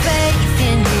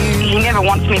 He never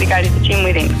wants me to go to the gym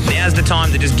with him. Now's the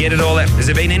time to just get it all out. Has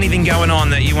there been anything going on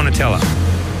that you want to tell her?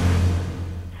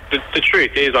 The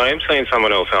truth is, I am seeing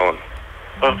someone else, Helen.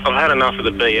 I've had enough of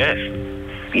the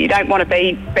BS. You don't want to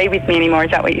be with me anymore,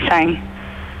 is that what you're saying?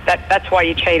 That's why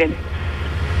you cheated?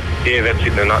 Yeah, that's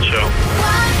it in a nutshell.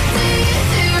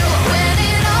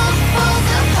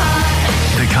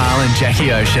 The Kyle and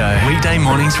Jackie O Show. Weekday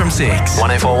mornings from 6.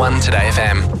 104.1 Today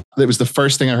FM. It was the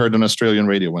first thing I heard on Australian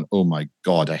radio. Went, oh my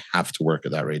God, I have to work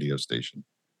at that radio station.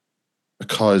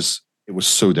 Because it was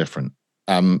so different.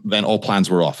 Then all plans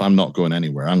were off. I'm not going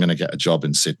anywhere. I'm going to get a job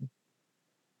in Sydney.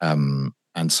 And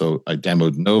so I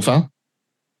demoed Nova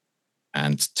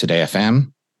and Today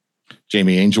FM.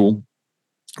 Jamie Angel,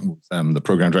 the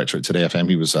program director at Today FM,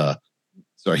 he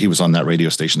was on that radio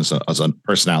station as a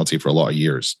personality for a lot of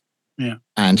years. Yeah.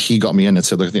 And he got me in and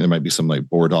said, look, I think there might be some like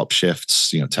board op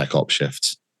shifts, tech op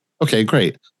shifts. Okay,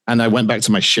 great. And I went back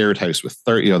to my shared house with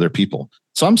 30 other people.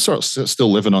 So I'm sort of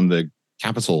still living on the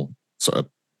capital sort of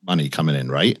money coming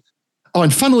in, right? Oh,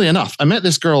 and funnily enough, I met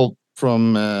this girl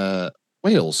from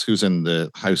Wales who's in the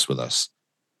house with us.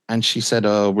 And she said,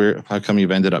 how come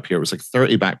you've ended up here? It was like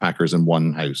 30 backpackers in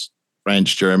one house.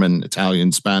 French, German,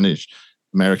 Italian, Spanish,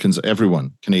 Americans,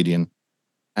 everyone, Canadian.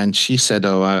 And she said,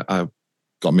 I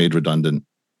got made redundant.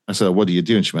 I said, what do you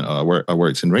do? And she went, I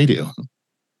worked in radio.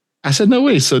 I said, no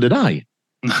way, so did I.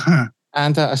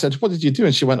 And I said, what did you do?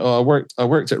 And she went, I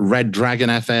worked at Red Dragon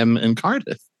FM in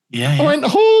Cardiff. Yeah. I went,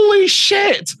 holy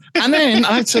shit. And then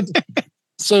I said,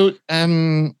 so her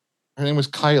name was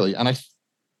Kylie, and I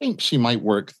think she might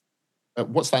work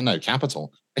what's that now?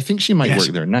 Capital. I think she might work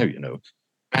there now,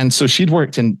 And so she'd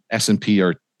worked in S&P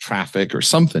or traffic or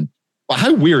something. But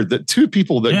how weird that two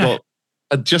people that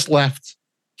had just left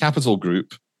Capital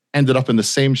Group ended up in the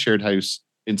same shared house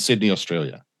in Sydney,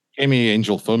 Australia. Jamie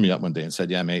Angel phoned me up one day and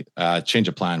said, yeah, mate, change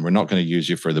of plan. We're not going to use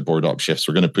you for the board op shifts.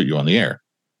 We're going to put you on the air.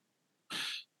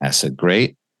 I said,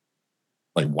 great.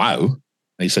 Like, wow. And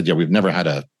he said, yeah, we've never had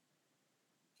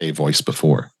a voice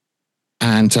before.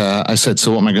 And I said,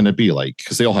 so what am I going to be like?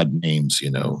 Because they all had names,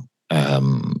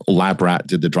 Lab Rat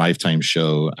did the drive time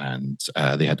show, and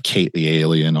they had Kate the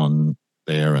Alien on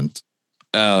there, and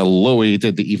Loey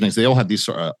did the evenings. They all had these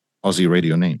sort of Aussie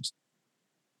radio names.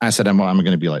 I said, am I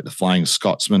going to be like the Flying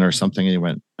Scotsman or something? And he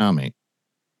went, no, mate,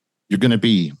 you're going to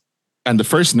be, and the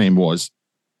first name was,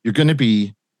 you're going to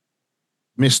be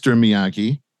Mr.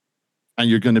 Miyagi, and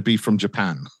you're going to be from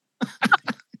Japan.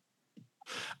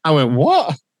 I went,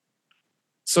 what?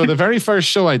 So the very first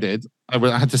show I did,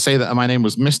 I had to say that my name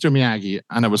was Mr. Miyagi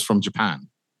and I was from Japan.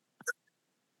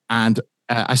 And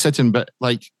I said to him, but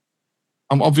like,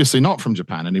 I'm obviously not from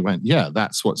Japan. And he went, yeah,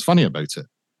 that's what's funny about it.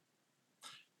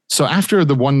 So after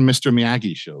the one Mr.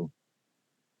 Miyagi show,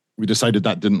 we decided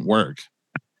that didn't work.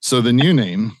 So the new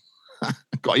name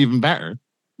got even better.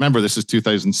 Remember, this is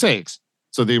 2006.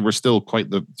 So they were still quite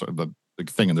the sort of the big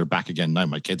thing, and they're back again now.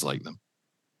 My kids like them.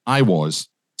 I was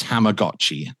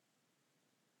Tamagotchi.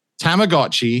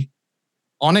 Tamagotchi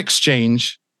on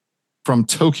exchange from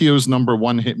Tokyo's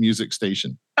 #1 hit music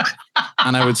station.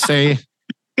 And I would say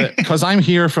that because I'm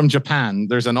here from Japan,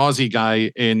 there's an Aussie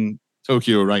guy in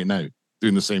Tokyo right now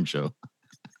doing the same show.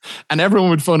 And everyone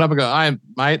would phone up and go,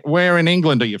 mate, where in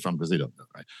England are you from? Because they don't know,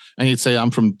 right? And he'd say, I'm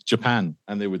from Japan.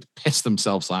 And they would piss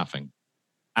themselves laughing.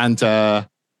 And that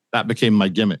became my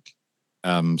gimmick. So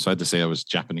I had to say I was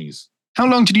Japanese. How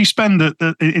long did you spend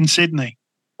in Sydney?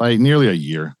 like nearly a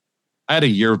year. I had a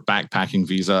year backpacking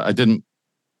visa. I didn't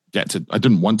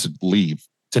want to leave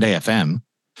Today FM.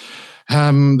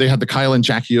 They had the Kyle and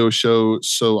Jackie O show.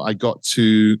 So I got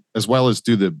to, as well as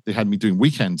they had me doing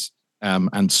weekends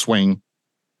and swing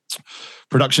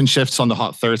production shifts on the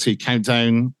Hot 30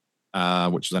 Countdown,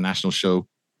 which was a national show.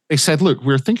 They said, look,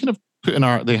 we're thinking of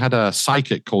they had a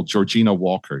psychic called Georgina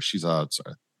Walker. She's a sort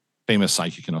of famous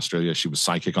psychic in Australia. She was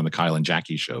psychic on the Kyle and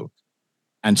Jackie show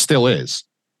and still is.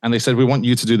 And they said, we want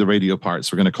you to do the radio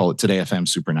parts. We're going to call it Today FM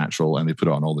Supernatural. And they put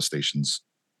it on all the stations,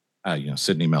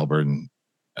 Sydney, Melbourne,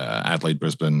 Adelaide,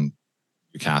 Brisbane,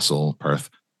 Newcastle, Perth.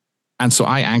 And so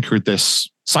I anchored this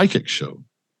psychic show,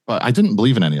 but I didn't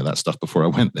believe in any of that stuff before I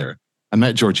went there. I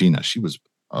met Georgina. She was,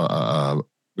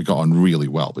 we got on really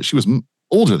well, but she was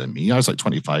older than me. I was like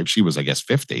 25. She was, I guess,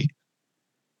 50.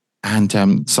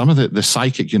 And some of the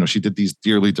psychic, she did these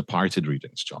dearly departed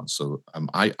readings, John. So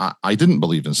I didn't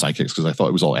believe in psychics because I thought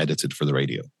it was all edited for the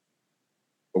radio.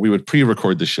 But we would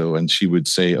pre-record the show and she would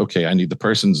say, okay, I need the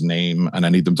person's name and I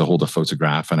need them to hold a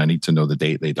photograph and I need to know the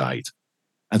date they died.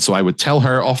 And so I would tell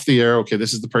her off the air, okay,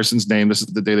 this is the person's name, this is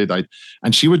the day they died.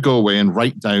 And she would go away and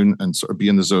write down and sort of be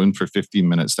in the zone for 15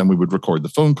 minutes. Then we would record the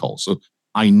phone call. So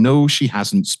I know she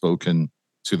hasn't spoken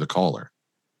to the caller.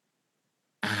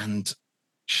 And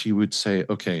she would say,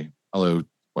 okay, hello,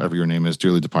 whatever your name is,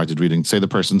 dearly departed reading, say the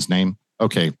person's name.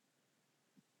 Okay,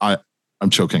 I'm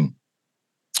choking.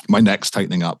 My neck's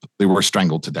tightening up. They were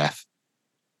strangled to death.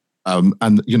 And,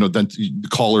 then the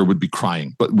caller would be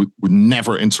crying, but would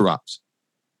never interrupt.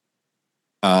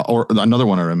 Or another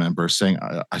one I remember saying,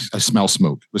 I smell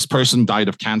smoke. This person died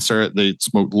of cancer. They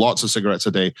smoked lots of cigarettes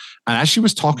a day. And as she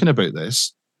was talking about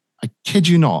this, I kid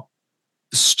you not,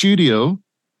 the studio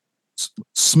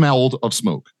smelled of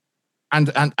smoke.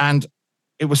 And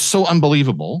it was so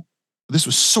unbelievable. This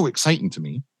was so exciting to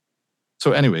me.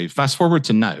 So anyway, fast forward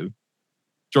to now,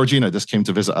 Georgina just came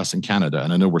to visit us in Canada.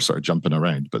 And I know we're sort of jumping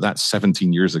around, but that's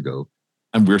 17 years ago.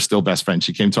 And we're still best friends.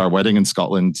 She came to our wedding in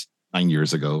Scotland 9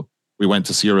 years ago. We went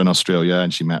to see her in Australia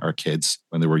and she met our kids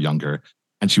when they were younger.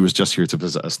 And she was just here to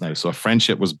visit us now. So a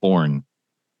friendship was born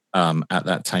at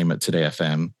that time at Today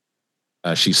FM.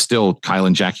 She's still Kyle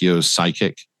and Jackie O's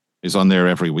psychic, is on there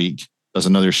every week, does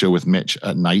another show with Mitch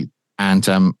at night. And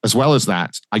as well as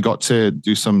that, I got to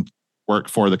do some work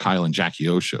for the Kyle and Jackie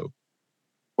O show,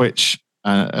 which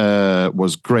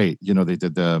was great. They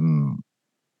did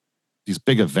these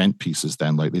big event pieces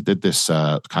then. Like they did this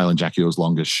Kyle and Jackie O's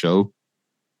longest show.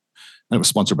 And it was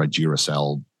sponsored by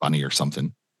Duracell Bunny or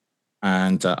something.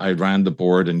 And I ran the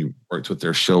board and worked with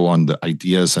their show on the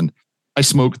ideas. And I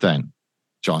smoked then,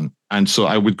 John. And so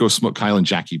I would go smoke. Kyle and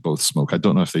Jackie both smoke. I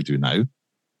don't know if they do now.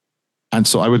 And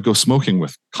so I would go smoking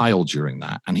with Kyle during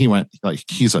that. And he went, like,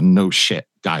 he's a no shit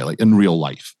guy, like in real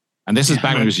life. And this is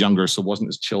back when he was younger, so wasn't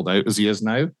as chilled out as he is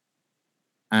now.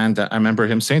 And I remember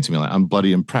him saying to me, like, I'm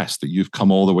bloody impressed that you've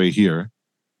come all the way here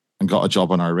and got a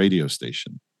job on our radio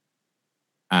station.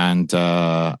 And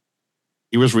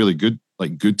he was really good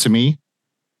to me.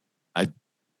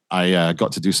 I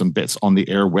got to do some bits on the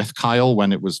air with Kyle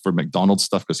when it was for McDonald's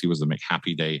stuff because he was the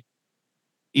McHappy Day.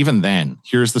 Even then,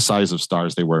 here's the size of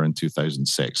stars they were in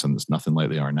 2006, and there's nothing like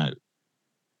they are now.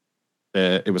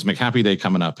 It was McHappy Day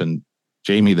coming up, and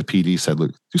Jamie, the PD, said,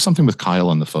 look, do something with Kyle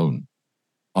on the phone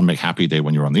on McHappy Day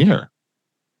when you're on the air.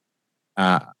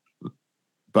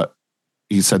 But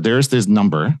he said, there's this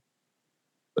number,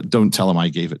 but don't tell him I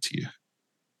gave it to you.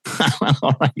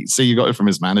 All right. So you got it from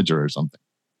his manager or something.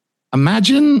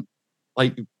 Imagine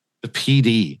like the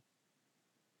PD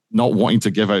not wanting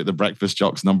to give out the Breakfast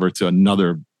Jock's number to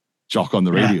another jock on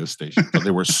the radio station. But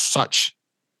they were such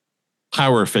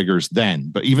power figures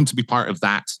then. But even to be part of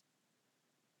that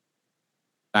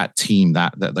team,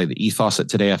 that like the ethos at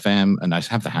Today FM, and I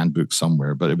have the handbook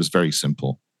somewhere, but it was very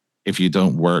simple. If you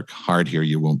don't work hard here,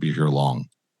 you won't be here long.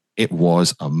 It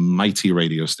was a mighty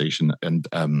radio station and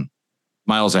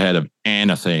miles ahead of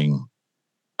anything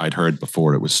I'd heard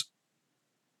before. It was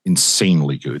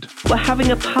insanely good. We're having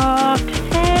a party.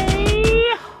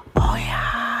 Oh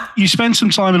yeah. You spent some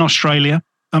time in Australia.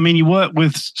 I mean, you worked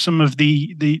with some of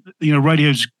the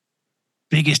radio's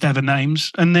biggest ever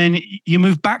names, and then you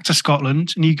move back to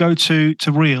Scotland and you go to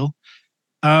Real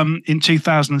in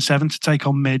 2007 to take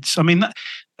on Mids. I mean, that,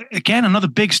 again, another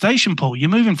big station, Paul. You're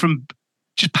moving from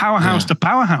just powerhouse to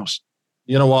powerhouse.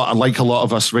 You know what? Like a lot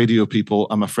of us radio people,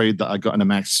 I'm afraid that I got in a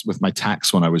mess with my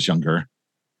tax when I was younger.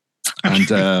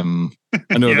 And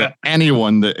I know that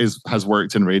anyone that has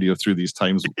worked in radio through these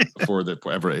times before that,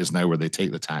 whatever it is now, where they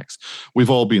take the tax, we've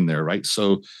all been there, right?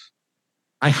 So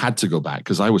I had to go back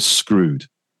because I was screwed.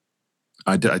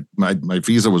 My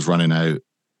visa was running out.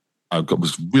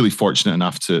 was really fortunate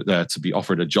enough to be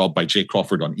offered a job by Jay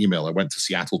Crawford on email. I went to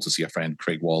Seattle to see a friend,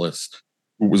 Craig Wallace,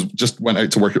 who went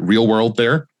out to work at Real World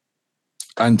there.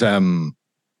 And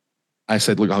I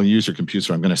said, look, I'll use your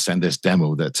computer. I'm going to send this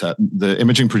demo that the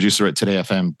imaging producer at Today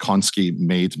FM, Konski,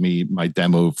 made me my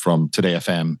demo from Today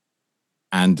FM.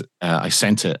 And I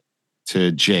sent it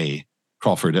to Jay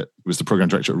Crawford, who was the program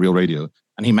director at Real Radio.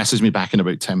 And he messaged me back in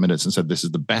about 10 minutes and said, this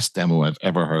is the best demo I've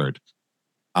ever heard.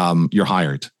 You're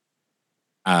hired.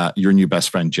 Your new best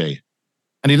friend, Jay.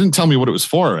 And he didn't tell me what it was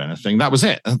for or anything. That was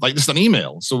it. Like, just an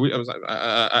email. So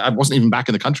I wasn't even back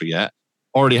in the country yet.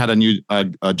 Already had a new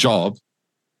job.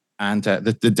 And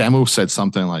the demo said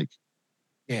something like,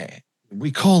 yeah,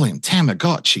 we call him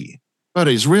Tamagotchi, but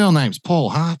his real name's Paul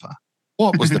Harper.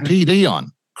 What was the PD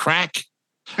on? Crack?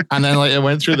 And then it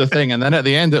went through the thing. And then at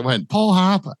the end, it went, Paul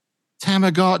Harper,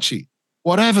 Tamagotchi,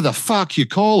 whatever the fuck you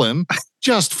call him,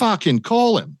 just fucking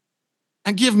call him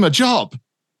and give him a job.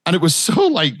 And it was so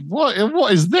like, what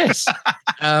is this?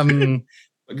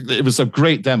 It was a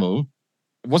great demo.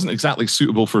 It wasn't exactly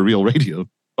suitable for Real Radio,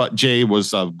 but Jay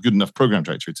was a good enough program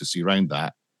director to see around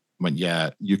that. Went,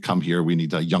 yeah, you come here. We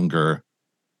need a younger,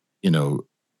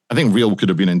 I think Real could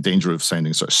have been in danger of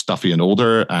sounding sort of stuffy and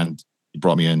older. And he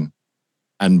brought me in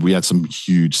and we had some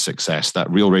huge success. That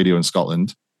Real Radio in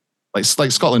Scotland, like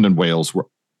Scotland and Wales, were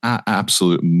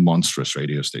absolute monstrous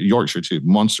radio stations. Yorkshire too,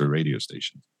 monster radio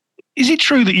stations. Is it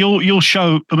true that your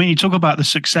show, I mean, you talk about the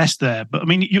success there, but I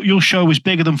mean, your show was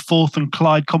bigger than Forth and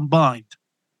Clyde combined?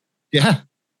 Yeah.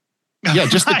 Yeah,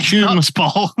 just the cume,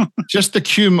 Paul. just the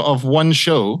cume of one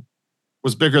show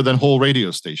was bigger than whole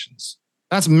radio stations.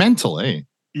 That's mental, eh?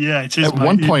 Yeah, it is. At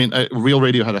one point, Real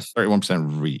Radio had a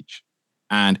 31% reach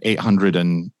and 800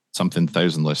 and something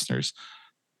thousand listeners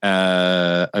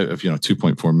out of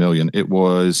 2.4 million.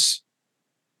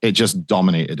 It just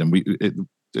dominated, and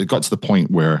it got to the point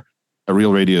where a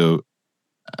Real Radio,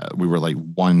 we were like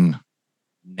one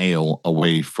nail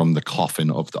away from the coffin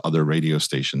of the other radio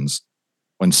stations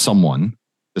when someone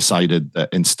decided that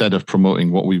instead of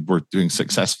promoting what we were doing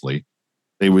successfully,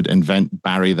 they would invent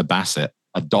Barry the Basset,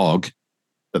 a dog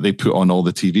that they put on all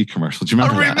the TV commercials. Do you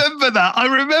remember that? I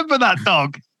remember that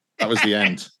dog. That was the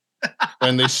end.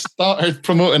 When they started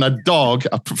promoting a dog,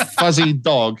 a fuzzy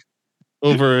dog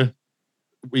over...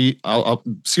 I'll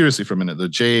seriously for a minute.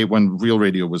 When Real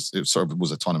Radio was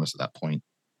autonomous at that point.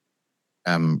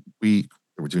 We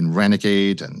were doing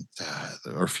Renegade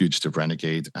or Fugitive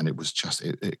Renegade, and it was just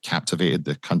it captivated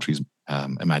the country's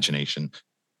imagination.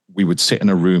 We would sit in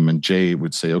a room, and Jay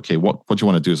would say, "Okay, what do you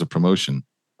want to do as a promotion?"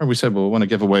 Or we said, "Well, we want to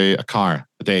give away a car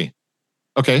a day."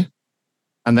 Okay,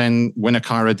 and then Win a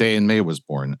Car a Day in May was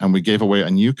born, and we gave away a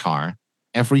new car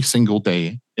every single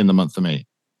day in the month of May,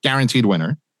 guaranteed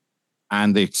winner.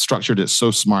 And they structured it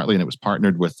so smartly, and it was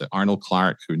partnered with the Arnold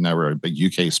Clark, who now are a big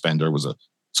UK spender, was a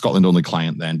Scotland-only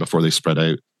client then before they spread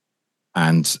out,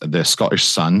 and the Scottish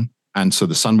Sun. And so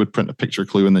the Sun would print a picture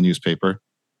clue in the newspaper.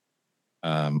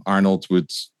 Arnold would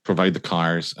provide the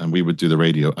cars, and we would do the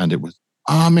radio. And it was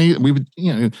amazing. We would,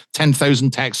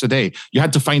 10,000 texts a day. You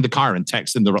had to find the car and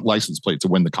text in the license plate to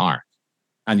win the car.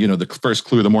 And, the first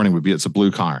clue of the morning would be, it's a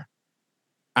blue car.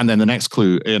 And then the next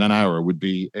clue in an hour would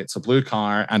be, it's a blue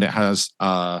car and it has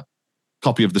a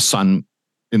copy of the Sun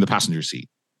in the passenger seat.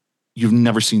 You've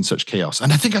never seen such chaos.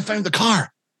 And I think I found the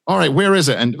car. All right, where is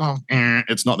it? And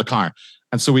it's not the car.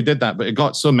 And so we did that, but it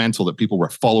got so mental that people were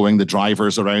following the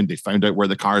drivers around. They found out where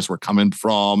the cars were coming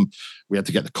from. We had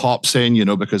to get the cops in,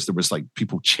 because there was like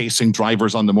people chasing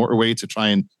drivers on the motorway to try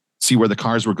and see where the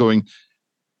cars were going.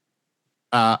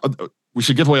 We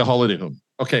should give away a holiday home.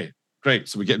 Okay. Great.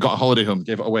 So we got a holiday home,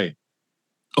 gave it away.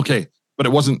 Okay. But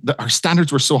it wasn't, our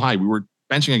standards were so high. We were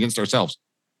benching against ourselves.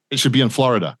 It should be in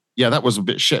Florida. Yeah, that was a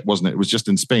bit shit, wasn't it? It was just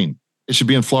in Spain. It should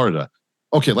be in Florida.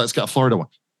 Okay, let's get a Florida one.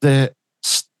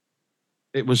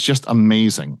 It was just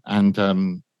amazing. And,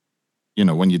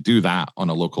 when you do that on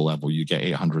a local level, you get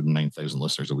 809,000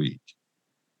 listeners a week.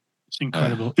 It's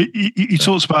incredible. You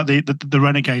talked about the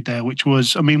Renegade there, which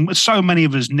was, so many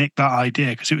of us nicked that idea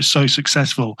because it was so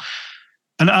successful.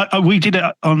 And we did it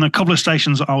on a couple of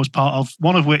stations that I was part of,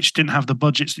 one of which didn't have the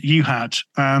budgets that you had.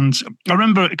 And I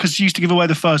remember, because you used to give away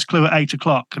the first clue at 8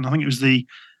 o'clock, and I think it was the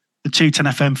 210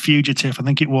 FM Fugitive, I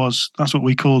think it was. That's what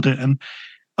we called it. And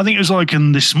I think it was like,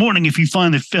 and this morning, if you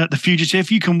find the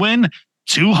Fugitive, you can win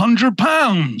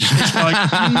 £200. It's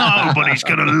like, nobody's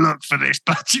going to look for this.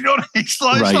 But it's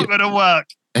like, It's not going to work.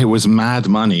 It was mad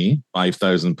money,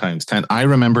 £5,000. I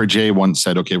remember Jay once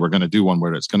said, okay, we're going to do one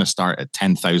where it's going to start at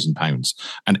 £10,000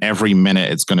 and every minute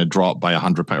it's going to drop by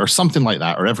 £100 or something like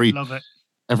that. Or every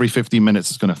 15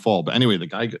 minutes it's going to fall. But anyway, the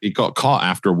guy, he got caught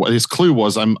after what his clue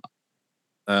was.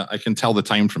 I can tell the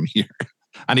time from here.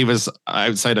 And he was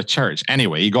outside a church.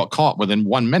 Anyway, he got caught within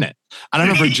 1 minute. And I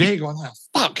remember Jay going, oh,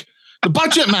 fuck, the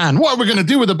budget, man. What are we going to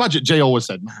do with the budget? Jay always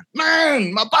said,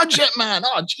 man, my budget, man.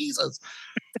 Oh, Jesus.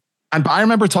 But I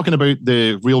remember talking about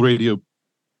the Real Radio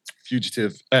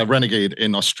Fugitive Renegade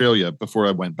in Australia before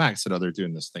I went back. I said, oh, they're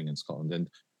doing this thing in Scotland. And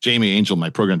Jamie Angel, my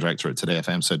program director at Today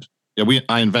FM, said, yeah,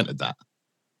 I invented that.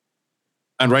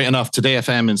 And right enough, Today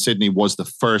FM in Sydney was the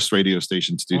first radio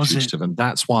station to do Fugitive. And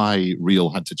that's why Real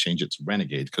had to change it to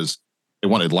Renegade, because they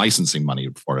wanted licensing money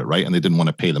for it, right? And they didn't want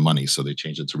to pay the money. So they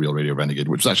changed it to Real Radio Renegade,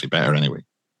 which was actually better anyway.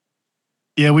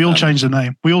 Yeah, we all changed the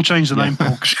name. We all changed the name,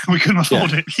 Paul, because we couldn't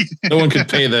afford it. No one could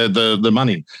pay the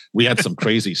money. We had some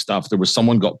crazy stuff. There was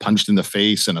someone got punched in the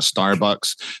face in a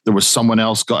Starbucks. There was someone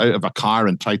else got out of a car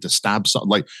and tried to stab something.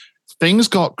 Like, things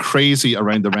got crazy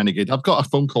around the Renegade. I've got a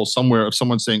phone call somewhere of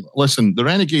someone saying, listen, the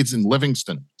Renegade's in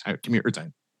Livingston, commuter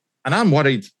town. And I'm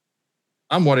worried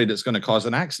it's going to cause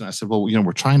an accident. I said, well,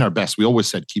 we're trying our best. We always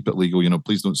said, keep it legal,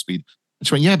 please don't speed. And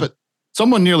she went, yeah, but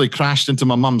someone nearly crashed into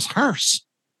my mum's hearse.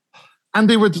 And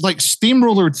they were like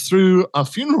steamrollered through a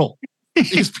funeral.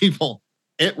 These people.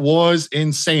 It was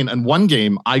insane. And one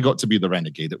game, I got to be the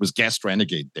Renegade. It was Guest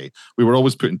Renegade Day. We were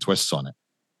always putting twists on it.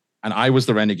 And I was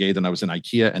the Renegade, and I was in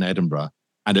IKEA in Edinburgh.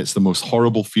 And it's the most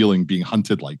horrible feeling being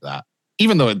hunted like that.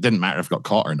 Even though it didn't matter if I got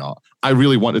caught or not, I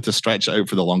really wanted to stretch it out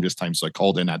for the longest time. So I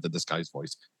called in, had the disguise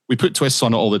voice. We put twists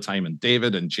on it all the time. And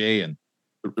David and Jay and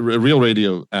the Real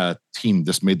Radio team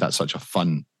just made that such a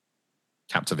fun,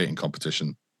 captivating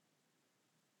competition.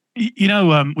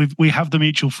 We have the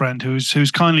mutual friend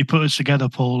who's kindly put us together,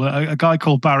 Paul, a guy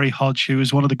called Barry Hodge, who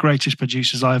is one of the greatest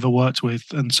producers I ever worked with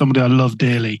and somebody I love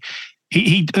dearly.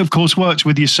 He of course, works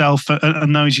with yourself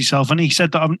and knows yourself. And he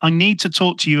said that I need to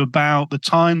talk to you about the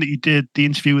time that you did the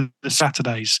interview with the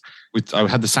Saturdays. I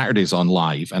had the Saturdays on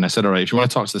live, and I said, all right, if you want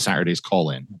to talk to the Saturdays, call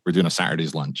in. We're doing a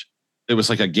Saturdays lunch. It was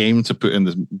like a game to put in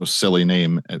the most silly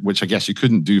name, which I guess you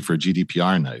couldn't do for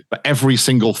GDPR now. But every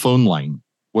single phone line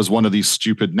was one of these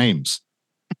stupid names.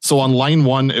 So on line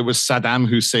 1, it was Saddam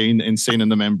Hussein, insane in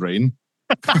the membrane.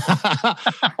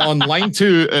 On line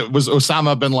 2, it was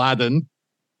Osama bin Laden.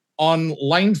 On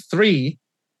line 3,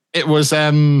 it was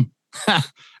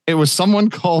it was someone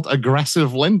called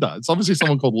Aggressive Linda. It's obviously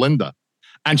someone called Linda.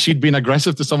 And she'd been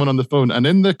aggressive to someone on the phone. And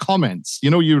in the comments,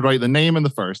 you write the name in the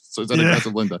first. So it's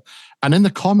Aggressive Linda. And in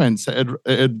the comments,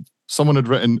 someone had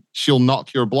written, she'll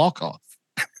knock your block off.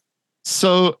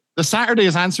 So the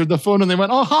Saturdays answered the phone and they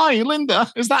went, oh, hi,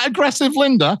 Linda. Is that Aggressive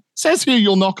Linda? Says here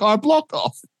you'll knock our block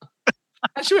off.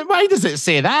 And she went, why does it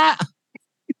say that?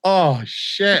 Oh,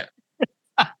 shit.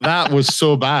 That was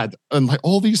so bad. And like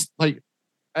all these, like,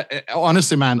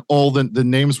 honestly, man, all the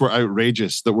names were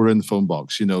outrageous that were in the phone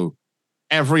box.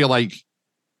 Every like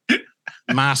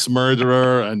mass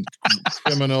murderer and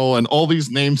criminal and all these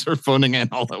names are phoning in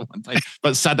all at one time.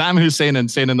 But Saddam Hussein,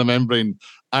 insane in the membrane,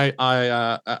 it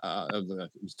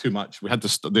was too much. We had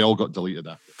to. They all got deleted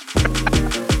after.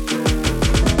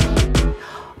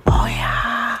 Oh yeah.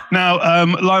 Now,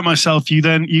 like myself, you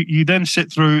then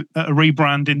sit through a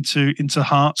rebrand into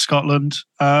Heart, Scotland.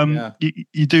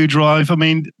 You do drive. I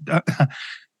mean,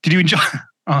 did you enjoy?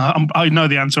 I know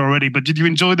the answer already, but did you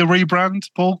enjoy the rebrand,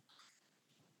 Paul?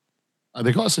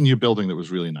 They got us a new building that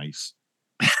was really nice.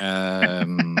 We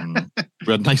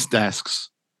had nice desks.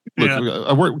 Look,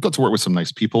 I got to work with some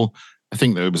nice people. I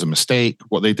think that it was a mistake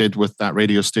what they did with that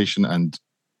radio station, and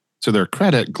to their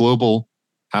credit, Global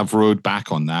have rode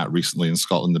back on that recently in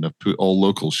Scotland and have put all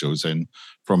local shows in,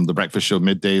 from the breakfast show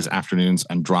middays, afternoons,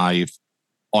 and drive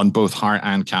on both Heart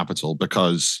and Capital,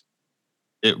 because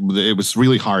it was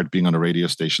really hard being on a radio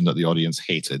station that the audience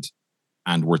hated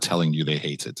and were telling you they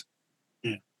hated.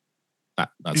 Yeah,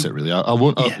 that's it really. I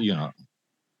won't.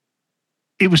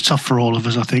 It was tough for all of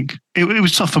us. I think it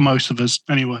was tough for most of us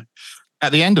anyway.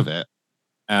 At the end of it,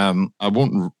 I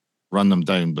won't run them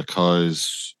down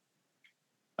because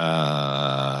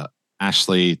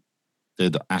Ashley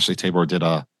Tabor did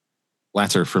a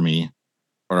letter for me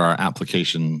for our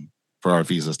application for our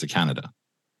visas to Canada.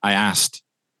 I asked,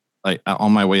 like,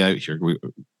 on my way out here,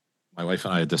 my wife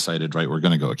and I had decided, right, we're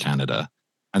going to go to Canada.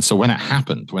 And so when it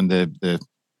happened, when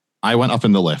I went up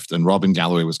in the lift and Robin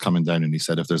Galloway was coming down and he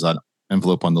said, if there's an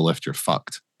envelope on the lift, you're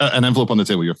fucked. An envelope on the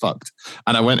table, you're fucked.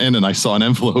 And I went in and I saw an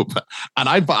envelope and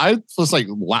I was like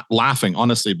laughing,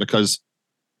 honestly, because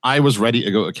I was ready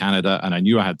to go to Canada and I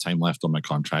knew I had time left on my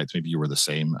contract. Maybe you were the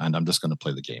same, and I'm just going to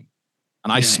play the game.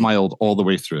 And I smiled all the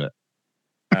way through it.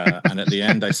 And at the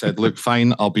end, I said, look,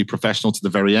 fine, I'll be professional to the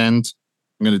very end.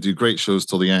 I'm going to do great shows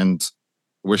till the end.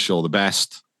 Wish you all the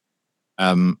best.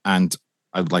 And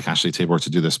I'd like Ashley Tabor to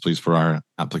do this, please, for our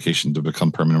application to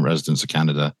become permanent residents of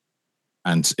Canada.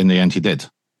 And in the end, he did.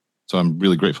 So I'm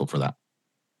really grateful for that.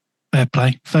 Fair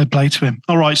play to him.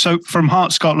 All right, so from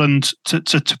Heart Scotland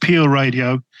to Pure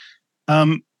Radio.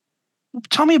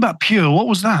 Tell me about Pure. What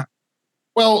was that?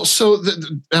 Well, so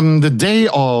the day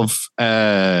of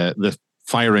the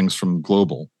firings from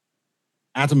Global,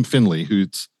 Adam Finlay,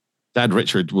 whose dad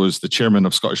Richard was the chairman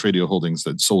of Scottish Radio Holdings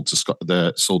that sold to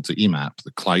EMAP,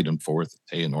 the Clyde and Forth,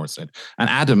 Tay and Northside, and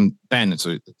Adam Ben,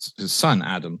 so his son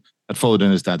Adam, had followed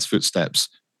in his dad's footsteps.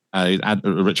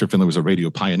 Richard Finlay was a radio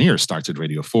pioneer, started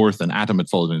Radio Forth, and Adam had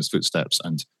followed in his footsteps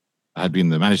and had been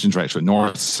the managing director at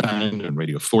North Sound and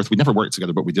Radio Forth. We never worked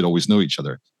together, but we did always know each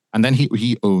other. And then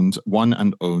he owns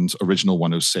Original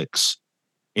 106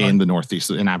 in the Northeast,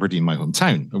 in Aberdeen, my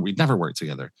hometown. And we'd never worked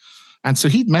together. And so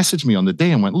he'd messaged me on the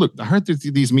day and went, look, I heard there's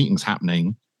these meetings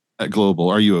happening at Global.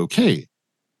 Are you okay?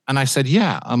 And I said,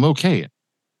 yeah, I'm okay.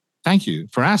 Thank you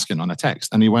for asking, on a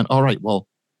text. And he went, all right, well,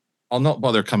 I'll not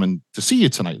bother coming to see you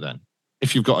tonight then.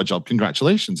 If you've got a job,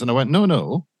 congratulations. And I went,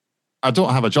 no, I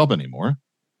don't have a job anymore,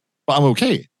 but I'm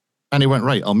okay. And he went,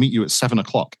 right, I'll meet you at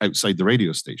 7:00 outside the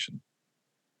radio station.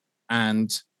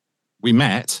 And we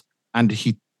met, and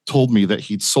he told me that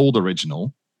he'd sold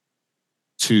Original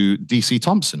to DC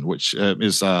Thompson, which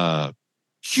is a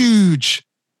huge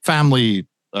family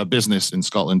business in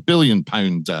Scotland, £1 billion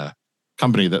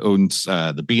company that owns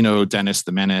the Beano, Dennis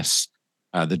the Menace,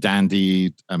 the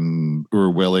Dandy, Ur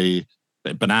Willie,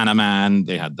 Banana Man.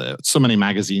 They had so many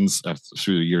magazines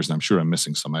through the years, and I'm sure I'm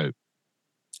missing some out.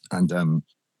 And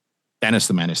Dennis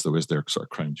the Menace, that was their sort of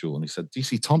crown jewel. And he said,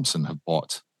 DC Thompson have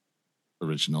bought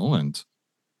Original, and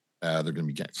they're going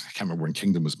to be I can't remember when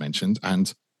Kingdom was mentioned,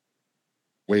 and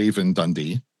Wave in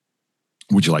Dundee.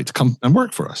 Would you like to come and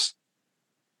work for us?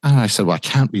 And I said, well, I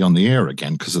can't be on the air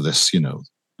again because of this, And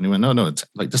he went, no, it's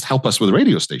like, just help us with the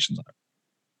radio stations.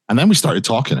 And then we started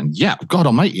talking, and yeah, God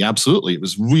almighty, absolutely. It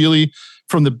was really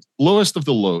from the lowest of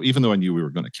the low, even though I knew we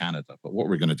were going to Canada, but what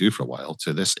we're going to do for a while,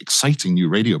 to this exciting new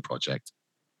radio project.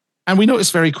 And we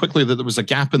noticed very quickly that there was a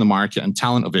gap in the market and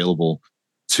talent available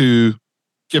to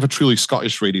give a truly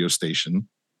Scottish radio station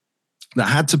that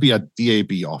had to be a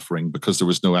DAB offering because there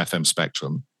was no FM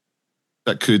spectrum,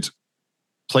 that could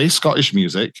play Scottish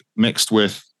music mixed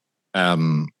with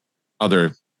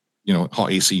other,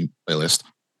 hot AC playlist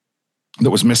that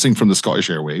was missing from the Scottish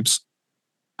airwaves,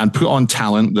 and put on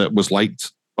talent that was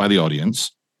liked by the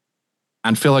audience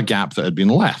and fill a gap that had been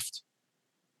left.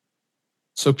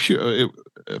 So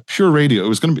Pure Radio, it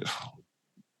was going to be,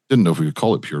 didn't know if we could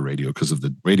call it Pure Radio because of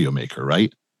the radio maker,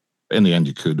 right? But in the end,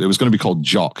 you could. It was going to be called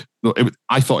Jock. No,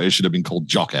 I thought it should have been called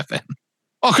Jock FM.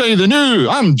 Okay,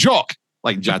 I'm Jock,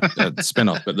 like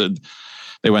spin-off. But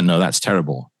they went, no, that's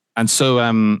terrible. And so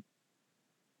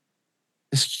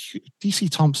this DC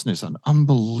Thompson is an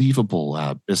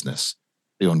unbelievable business.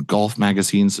 They own golf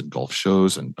magazines and golf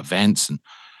shows and events and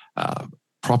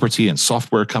property and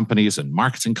software companies and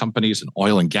marketing companies and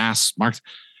oil and gas market.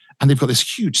 And they've got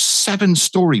this huge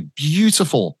 7-story,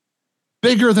 beautiful,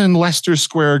 bigger than Leicester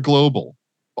Square Global,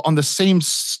 but on the same,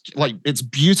 it's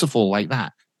beautiful like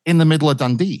that, in the middle of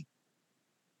Dundee,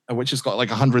 which has got like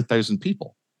 100,000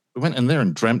 people. We went in there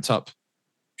and dreamt up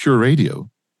Pure Radio,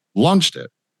 launched it,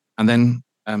 and then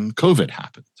COVID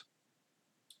happened.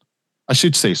 I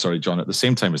should say, sorry, John, at the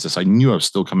same time as this, I knew I was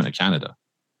still coming to Canada.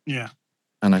 Yeah.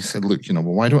 And I said, look,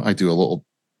 why don't I do a little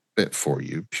bit for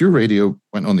you? Pure Radio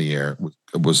went on the air.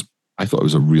 I thought it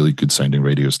was a really good sounding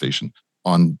radio station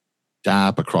on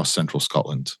DAB across central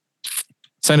Scotland.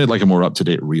 Sounded like a more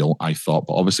up-to-date reel, I thought,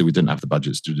 but obviously we didn't have the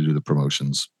budgets to do the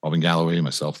promotions. Robin Galloway,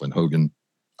 myself, Lynn Hogan.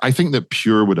 I think that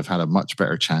Pure would have had a much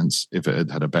better chance if it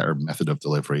had a better method of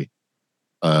delivery.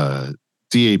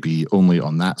 DAB only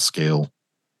on that scale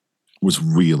was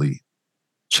really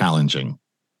challenging,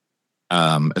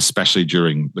 especially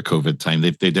during the COVID time.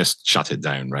 They just shut it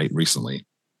down, right, recently.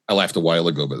 I left a while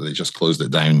ago, but they just closed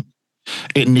it down.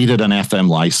 It needed an FM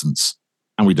license,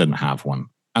 and we didn't have one.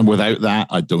 And without that,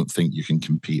 I don't think you can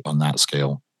compete on that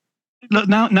scale. Look,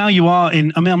 now you are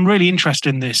in. I'm really interested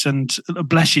in this, and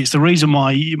bless you. It's the reason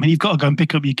why you've got to go and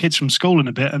pick up your kids from school in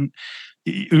a bit, and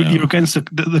you're against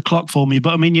the clock for me.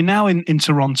 But you're now in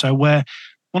Toronto, where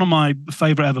one of my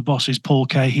favorite ever bosses, Paul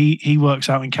Kay, he works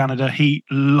out in Canada. He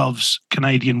loves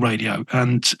Canadian radio,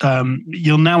 and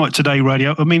you're now at Today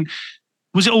Radio.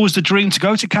 Was it always the dream to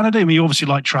go to Canada? You obviously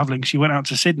like traveling because you went out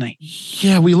to Sydney.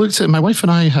 Yeah, we looked at, my wife and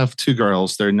I have 2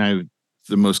 girls. They're now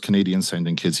the most Canadian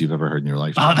sounding kids you've ever heard in your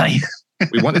life. Are they?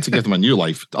 We wanted to give them a new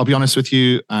life. I'll be honest with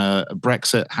you,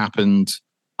 Brexit happened.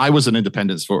 I was an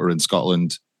independence voter in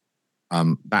Scotland.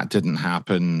 That didn't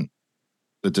happen.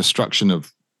 The destruction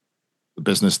of the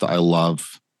business that I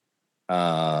love.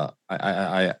 I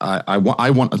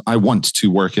want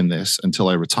to work in this until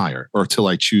I retire or till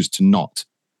I choose to not.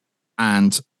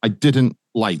 And I didn't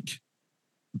like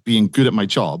being good at my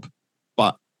job,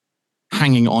 but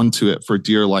hanging on to it for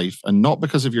dear life, and not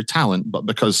because of your talent, but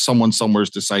because someone somewhere's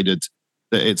decided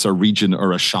that it's a region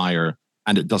or a shire,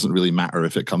 and it doesn't really matter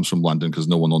if it comes from London because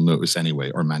no one will notice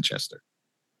anyway, or Manchester.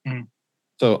 Mm.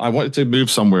 So I wanted to move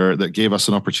somewhere that gave us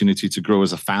an opportunity to grow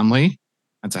as a family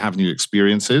and to have new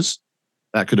experiences.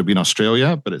 That could have been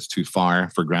Australia, but it's too far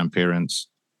for grandparents.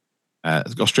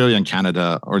 Australia and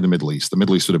Canada, or the Middle East. The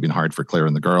Middle East would have been hard for Claire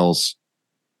and the girls.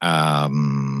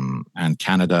 And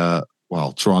Canada,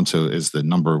 well, Toronto is the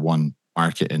number one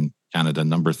market in Canada,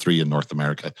 number 3 in North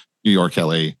America. New York,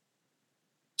 LA,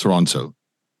 Toronto.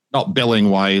 Not billing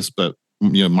wise, but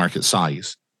market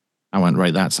size. I went,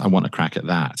 right, I want to crack at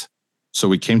that. So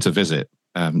we came to visit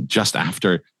just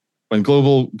after when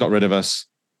Global got rid of us.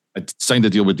 I signed a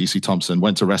deal with DC Thompson,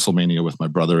 went to WrestleMania with my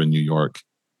brother in New York,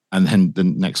 and then the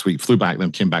next week flew back,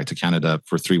 then came back to Canada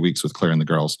for 3 weeks with Claire and the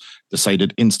girls.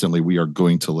 Decided instantly we are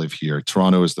going to live here.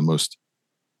 Toronto is the most,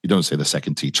 you don't say the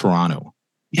second T, Toronto.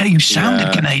 Yeah, you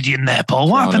sounded Canadian there, Paul.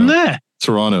 What happened there?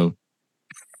 Toronto.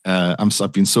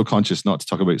 I've been so conscious not to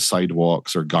talk about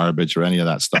sidewalks or garbage or any of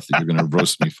that stuff that you're going to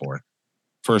roast me for.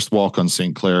 First walk on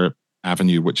St. Clair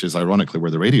Avenue, which is ironically where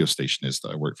the radio station is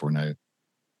that I work for now.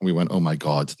 We went, oh my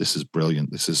God, this is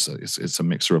brilliant. This is it's a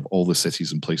mixture of all the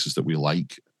cities and places that we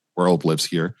like. World lives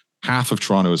here. Half of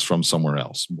Toronto is from somewhere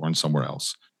else, born somewhere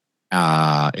else.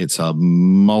 It's a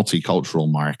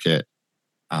multicultural market.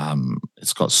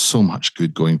 It's got so much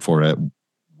good going for it.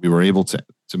 We were able to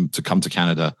come to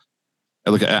Canada,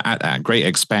 look at great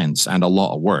expense and a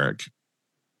lot of work,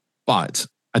 but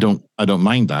I don't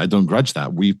mind that. I don't grudge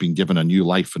that. We've been given a new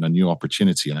life and a new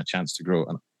opportunity and a chance to grow.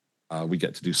 And we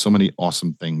get to do so many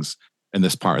awesome things in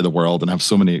this part of the world and have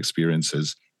so many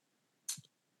experiences.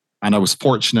 And I was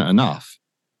fortunate enough,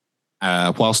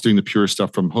 whilst doing the Pure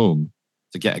Stuff from home,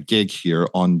 to get a gig here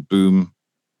on Boom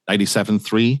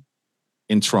 97.3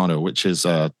 in Toronto, which is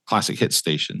a classic hits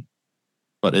station.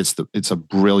 But it's a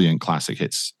brilliant classic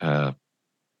hits. It's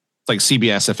like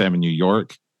CBS FM in New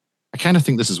York. I kind of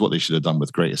think this is what they should have done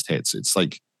with Greatest Hits. It's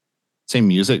like same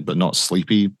music, but not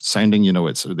sleepy sounding.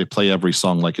 They play every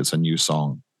song like it's a new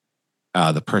song.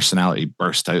 The personality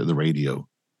burst out of the radio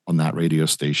on that radio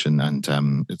station,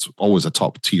 and it's always a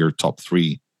top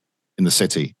 3 in the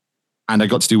city. And I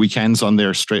got to do weekends on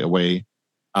there straight away.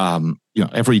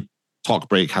 Every talk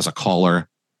break has a caller,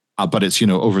 but it's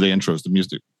over the intros. The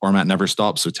music format never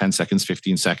stops, so 10 seconds,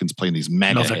 15 seconds, playing these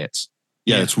mega hits.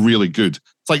 Yeah, it's really good.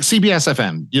 It's like CBS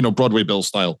FM, Broadway Bill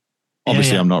style.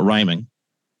 Obviously, I'm not rhyming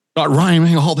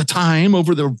all the time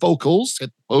over the vocals at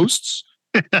the posts,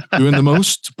 doing the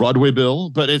most Broadway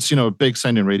Bill. But it's, a big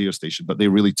sounding radio station. But they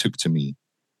really took to me.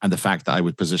 And the fact that I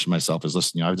would position myself as,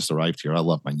 listen, I've just arrived here. I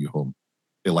love my new home.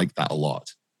 They liked that a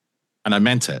lot. And I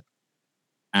meant it.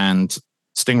 And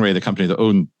Stingray, the company that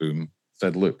owned Boom,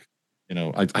 said, look,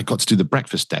 I got to do the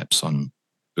breakfast steps on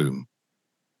Boom.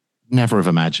 Never have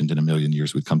imagined in a million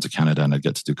years we'd come to Canada and I'd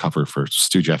get to do cover for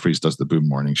Stu Jeffries does the Boom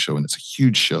morning show, and it's a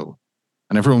huge show.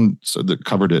 And everyone that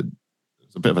covered it,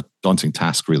 it's a bit of a daunting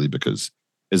task really, because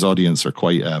his audience are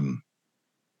quite,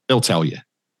 they'll tell you,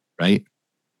 right?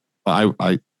 But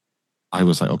I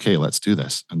was like, okay, let's do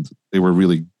this. And they were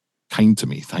really kind to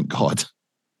me, thank God,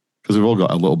 because we've all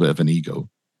got a little bit of an ego.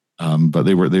 But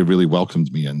they really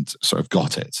welcomed me and sort of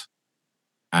got it.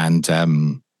 And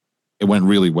it went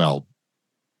really well.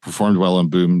 Performed well on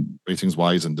Boom ratings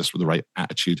wise and just with the right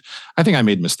attitude. I think I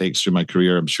made mistakes through my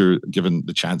career. I'm sure given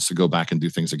the chance to go back and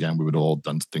do things again, we would have all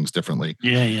done things differently.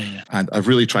 Yeah. And I've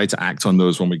really tried to act on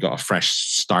those when we got a fresh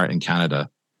start in Canada.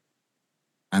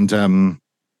 And,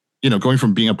 going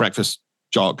from being a breakfast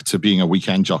jock to being a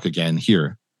weekend jock again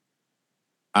here,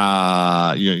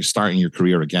 you're starting your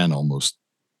career again almost.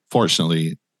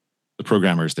 Fortunately, the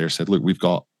programmers there said, look, we've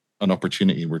got an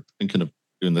opportunity. We're thinking of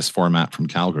doing this format from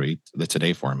Calgary, the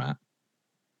Today format.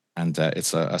 And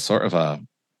it's a sort of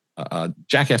a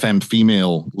Jack FM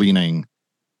female leaning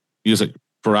music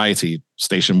variety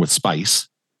station with spice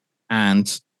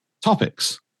and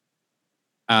topics.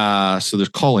 So there's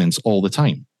call-ins all the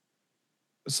time.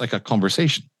 It's like a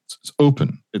conversation. It's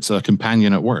open. It's a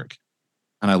companion at work.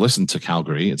 And I listened to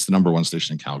Calgary. It's the number one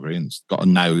station in Calgary, and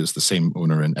now it's the same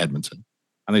owner in Edmonton.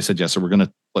 And they said, yes, so we're going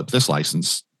to flip this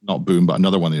license, not Boom, but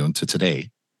another one they own, to Today.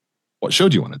 What show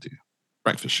do you want to do?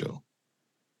 Breakfast show.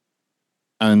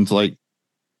 And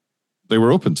they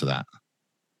were open to that.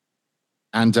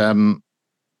 And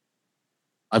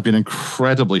I've been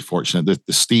incredibly fortunate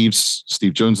that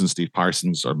Steve Jones and Steve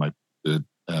Parsons are the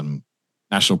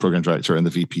national program director and the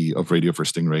VP of radio for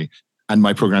Stingray, and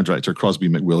my program director, Crosby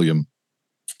McWilliam,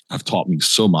 have taught me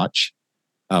so much.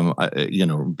 Bear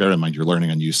in mind, you're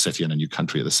learning a new city and a new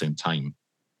country at the same time.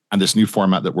 And this new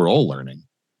format that we're all learning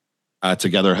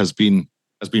together has been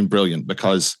brilliant,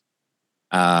 because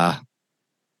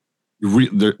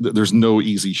there's no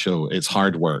easy show. It's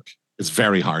hard work. It's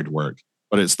very hard work,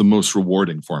 but it's the most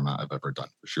rewarding format I've ever done,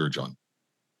 for sure, John.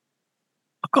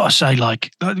 I've got to say,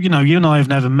 you and I have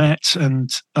never met,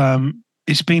 and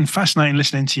it's been fascinating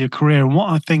listening to your career. And what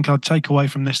I think I'd take away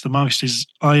from this the most is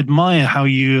I admire how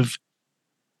you've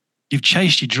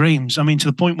chased your dreams. I mean, to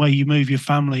the point where you move your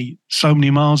family so many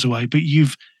miles away, but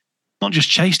you've not just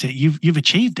chased it, you've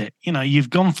achieved it. You've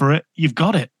gone for it, you've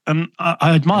got it. And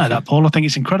I admire that, Paul. I think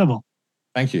it's incredible.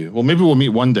 Thank you. Well, maybe we'll meet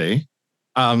one day.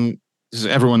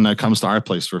 Everyone now comes to our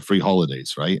place for free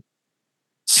holidays, right?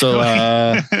 So,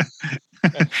 my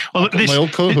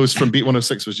old co-host from Beat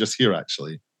 106 was just here,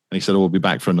 actually. And he said, we'll be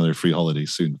back for another free holiday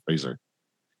soon, Fraser.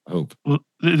 I hope. Well,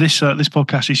 this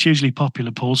podcast is hugely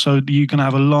popular, Paul, so you can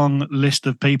have a long list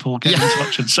of people getting in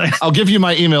touch and say... I'll give you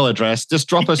my email address. Just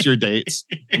drop us your dates,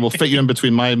 and we'll fit you in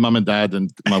between my mum and dad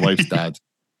and my wife's dad.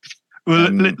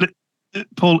 Well,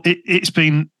 Paul, it's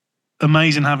been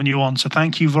amazing having you on, so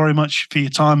thank you very much for your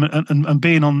time and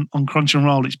being on Crunch and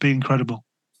Roll. It's been incredible.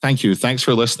 Thank you. Thanks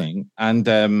for listening. And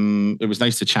it was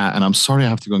nice to chat, and I'm sorry I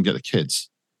have to go and get the kids.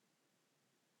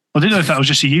 I didn't know if that was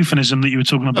just a euphemism that you were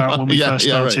talking about when we first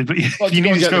started. Right. But you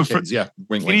need to go for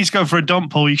wink. You need to go for a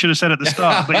dump, Paul. You should have said at the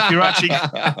start. But if you're actually,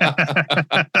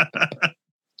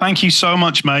 thank you so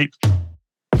much, mate.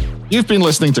 You've been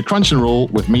listening to Crunch and Roll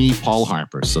with me, Paul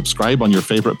Harper. Subscribe on your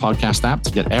favorite podcast app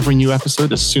to get every new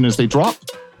episode as soon as they drop.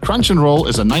 Crunch and Roll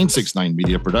is a 969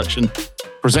 media production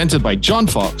presented by John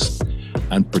Fox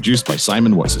and produced by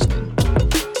Simon What's His Name.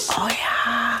 Oh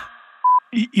yeah.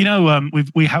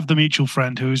 We have the mutual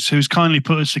friend who's kindly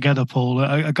put us together, Paul.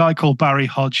 A guy called Barry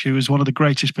Hodge, who is one of the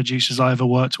greatest producers I ever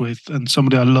worked with, and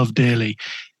somebody I love dearly.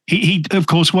 He of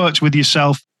course works with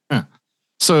yourself. Yeah.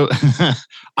 So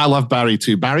I love Barry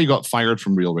too. Barry got fired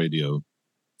from Real Radio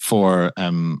for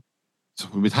so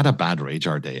we'd had a bad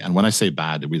radar day, and when I say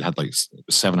bad, we'd had like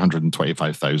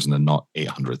 725,000 and not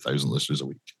 800,000 listeners a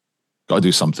week. Got to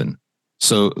do something.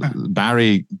 So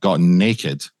Barry got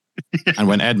naked. And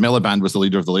when Ed Miliband was the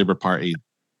leader of the Labour Party,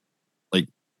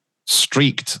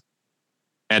 streaked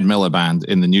Ed Miliband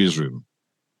in the newsroom,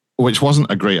 which wasn't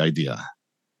a great idea.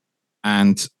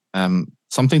 And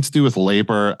something to do with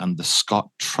Labour and the Scott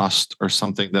Trust or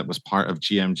something that was part of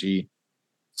GMG.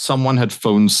 Someone had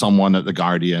phoned someone at The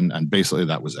Guardian, and basically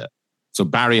that was it. So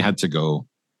Barry had to go.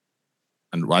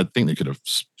 And I think they could have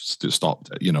stopped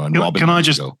it, and Robin. Can I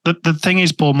just? The thing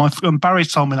is, Paul,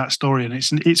 Barry's told me that story, and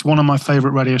it's one of my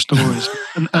favourite radio stories.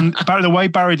 and Barry, the way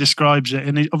Barry describes it,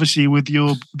 and obviously with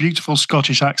your beautiful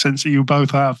Scottish accents that you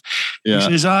both have, he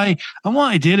says, and what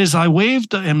I did is I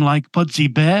waved at him like Pudsey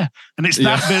Bear, and it's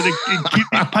that bit.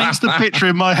 It paints the picture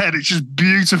in my head. It's just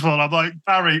beautiful. I'm like,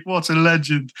 Barry, what a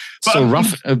legend. But so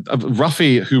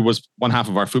Ruffy, who was one half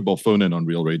of our football phone-in on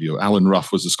Real Radio, Alan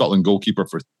Ruff, was the Scotland goalkeeper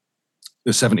for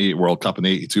the 78 World Cup and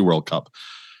the 82 World Cup.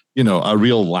 A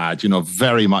real lad,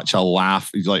 very much a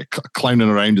laugh. He's like clowning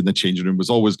around in the changing room,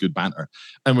 was always good banter.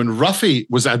 And when Ruffy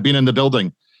had been in the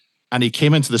building and he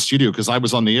came into the studio, because I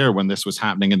was on the air when this was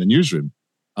happening in the newsroom,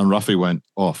 and Ruffy went,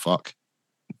 oh, fuck.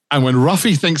 And when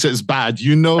Ruffy thinks it's bad,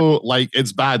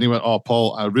 it's bad. And he went, oh,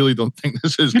 Paul, I really don't think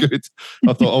this is good.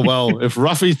 I thought, oh, well, if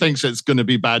Ruffy thinks it's going to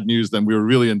be bad news, then we're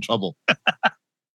really in trouble.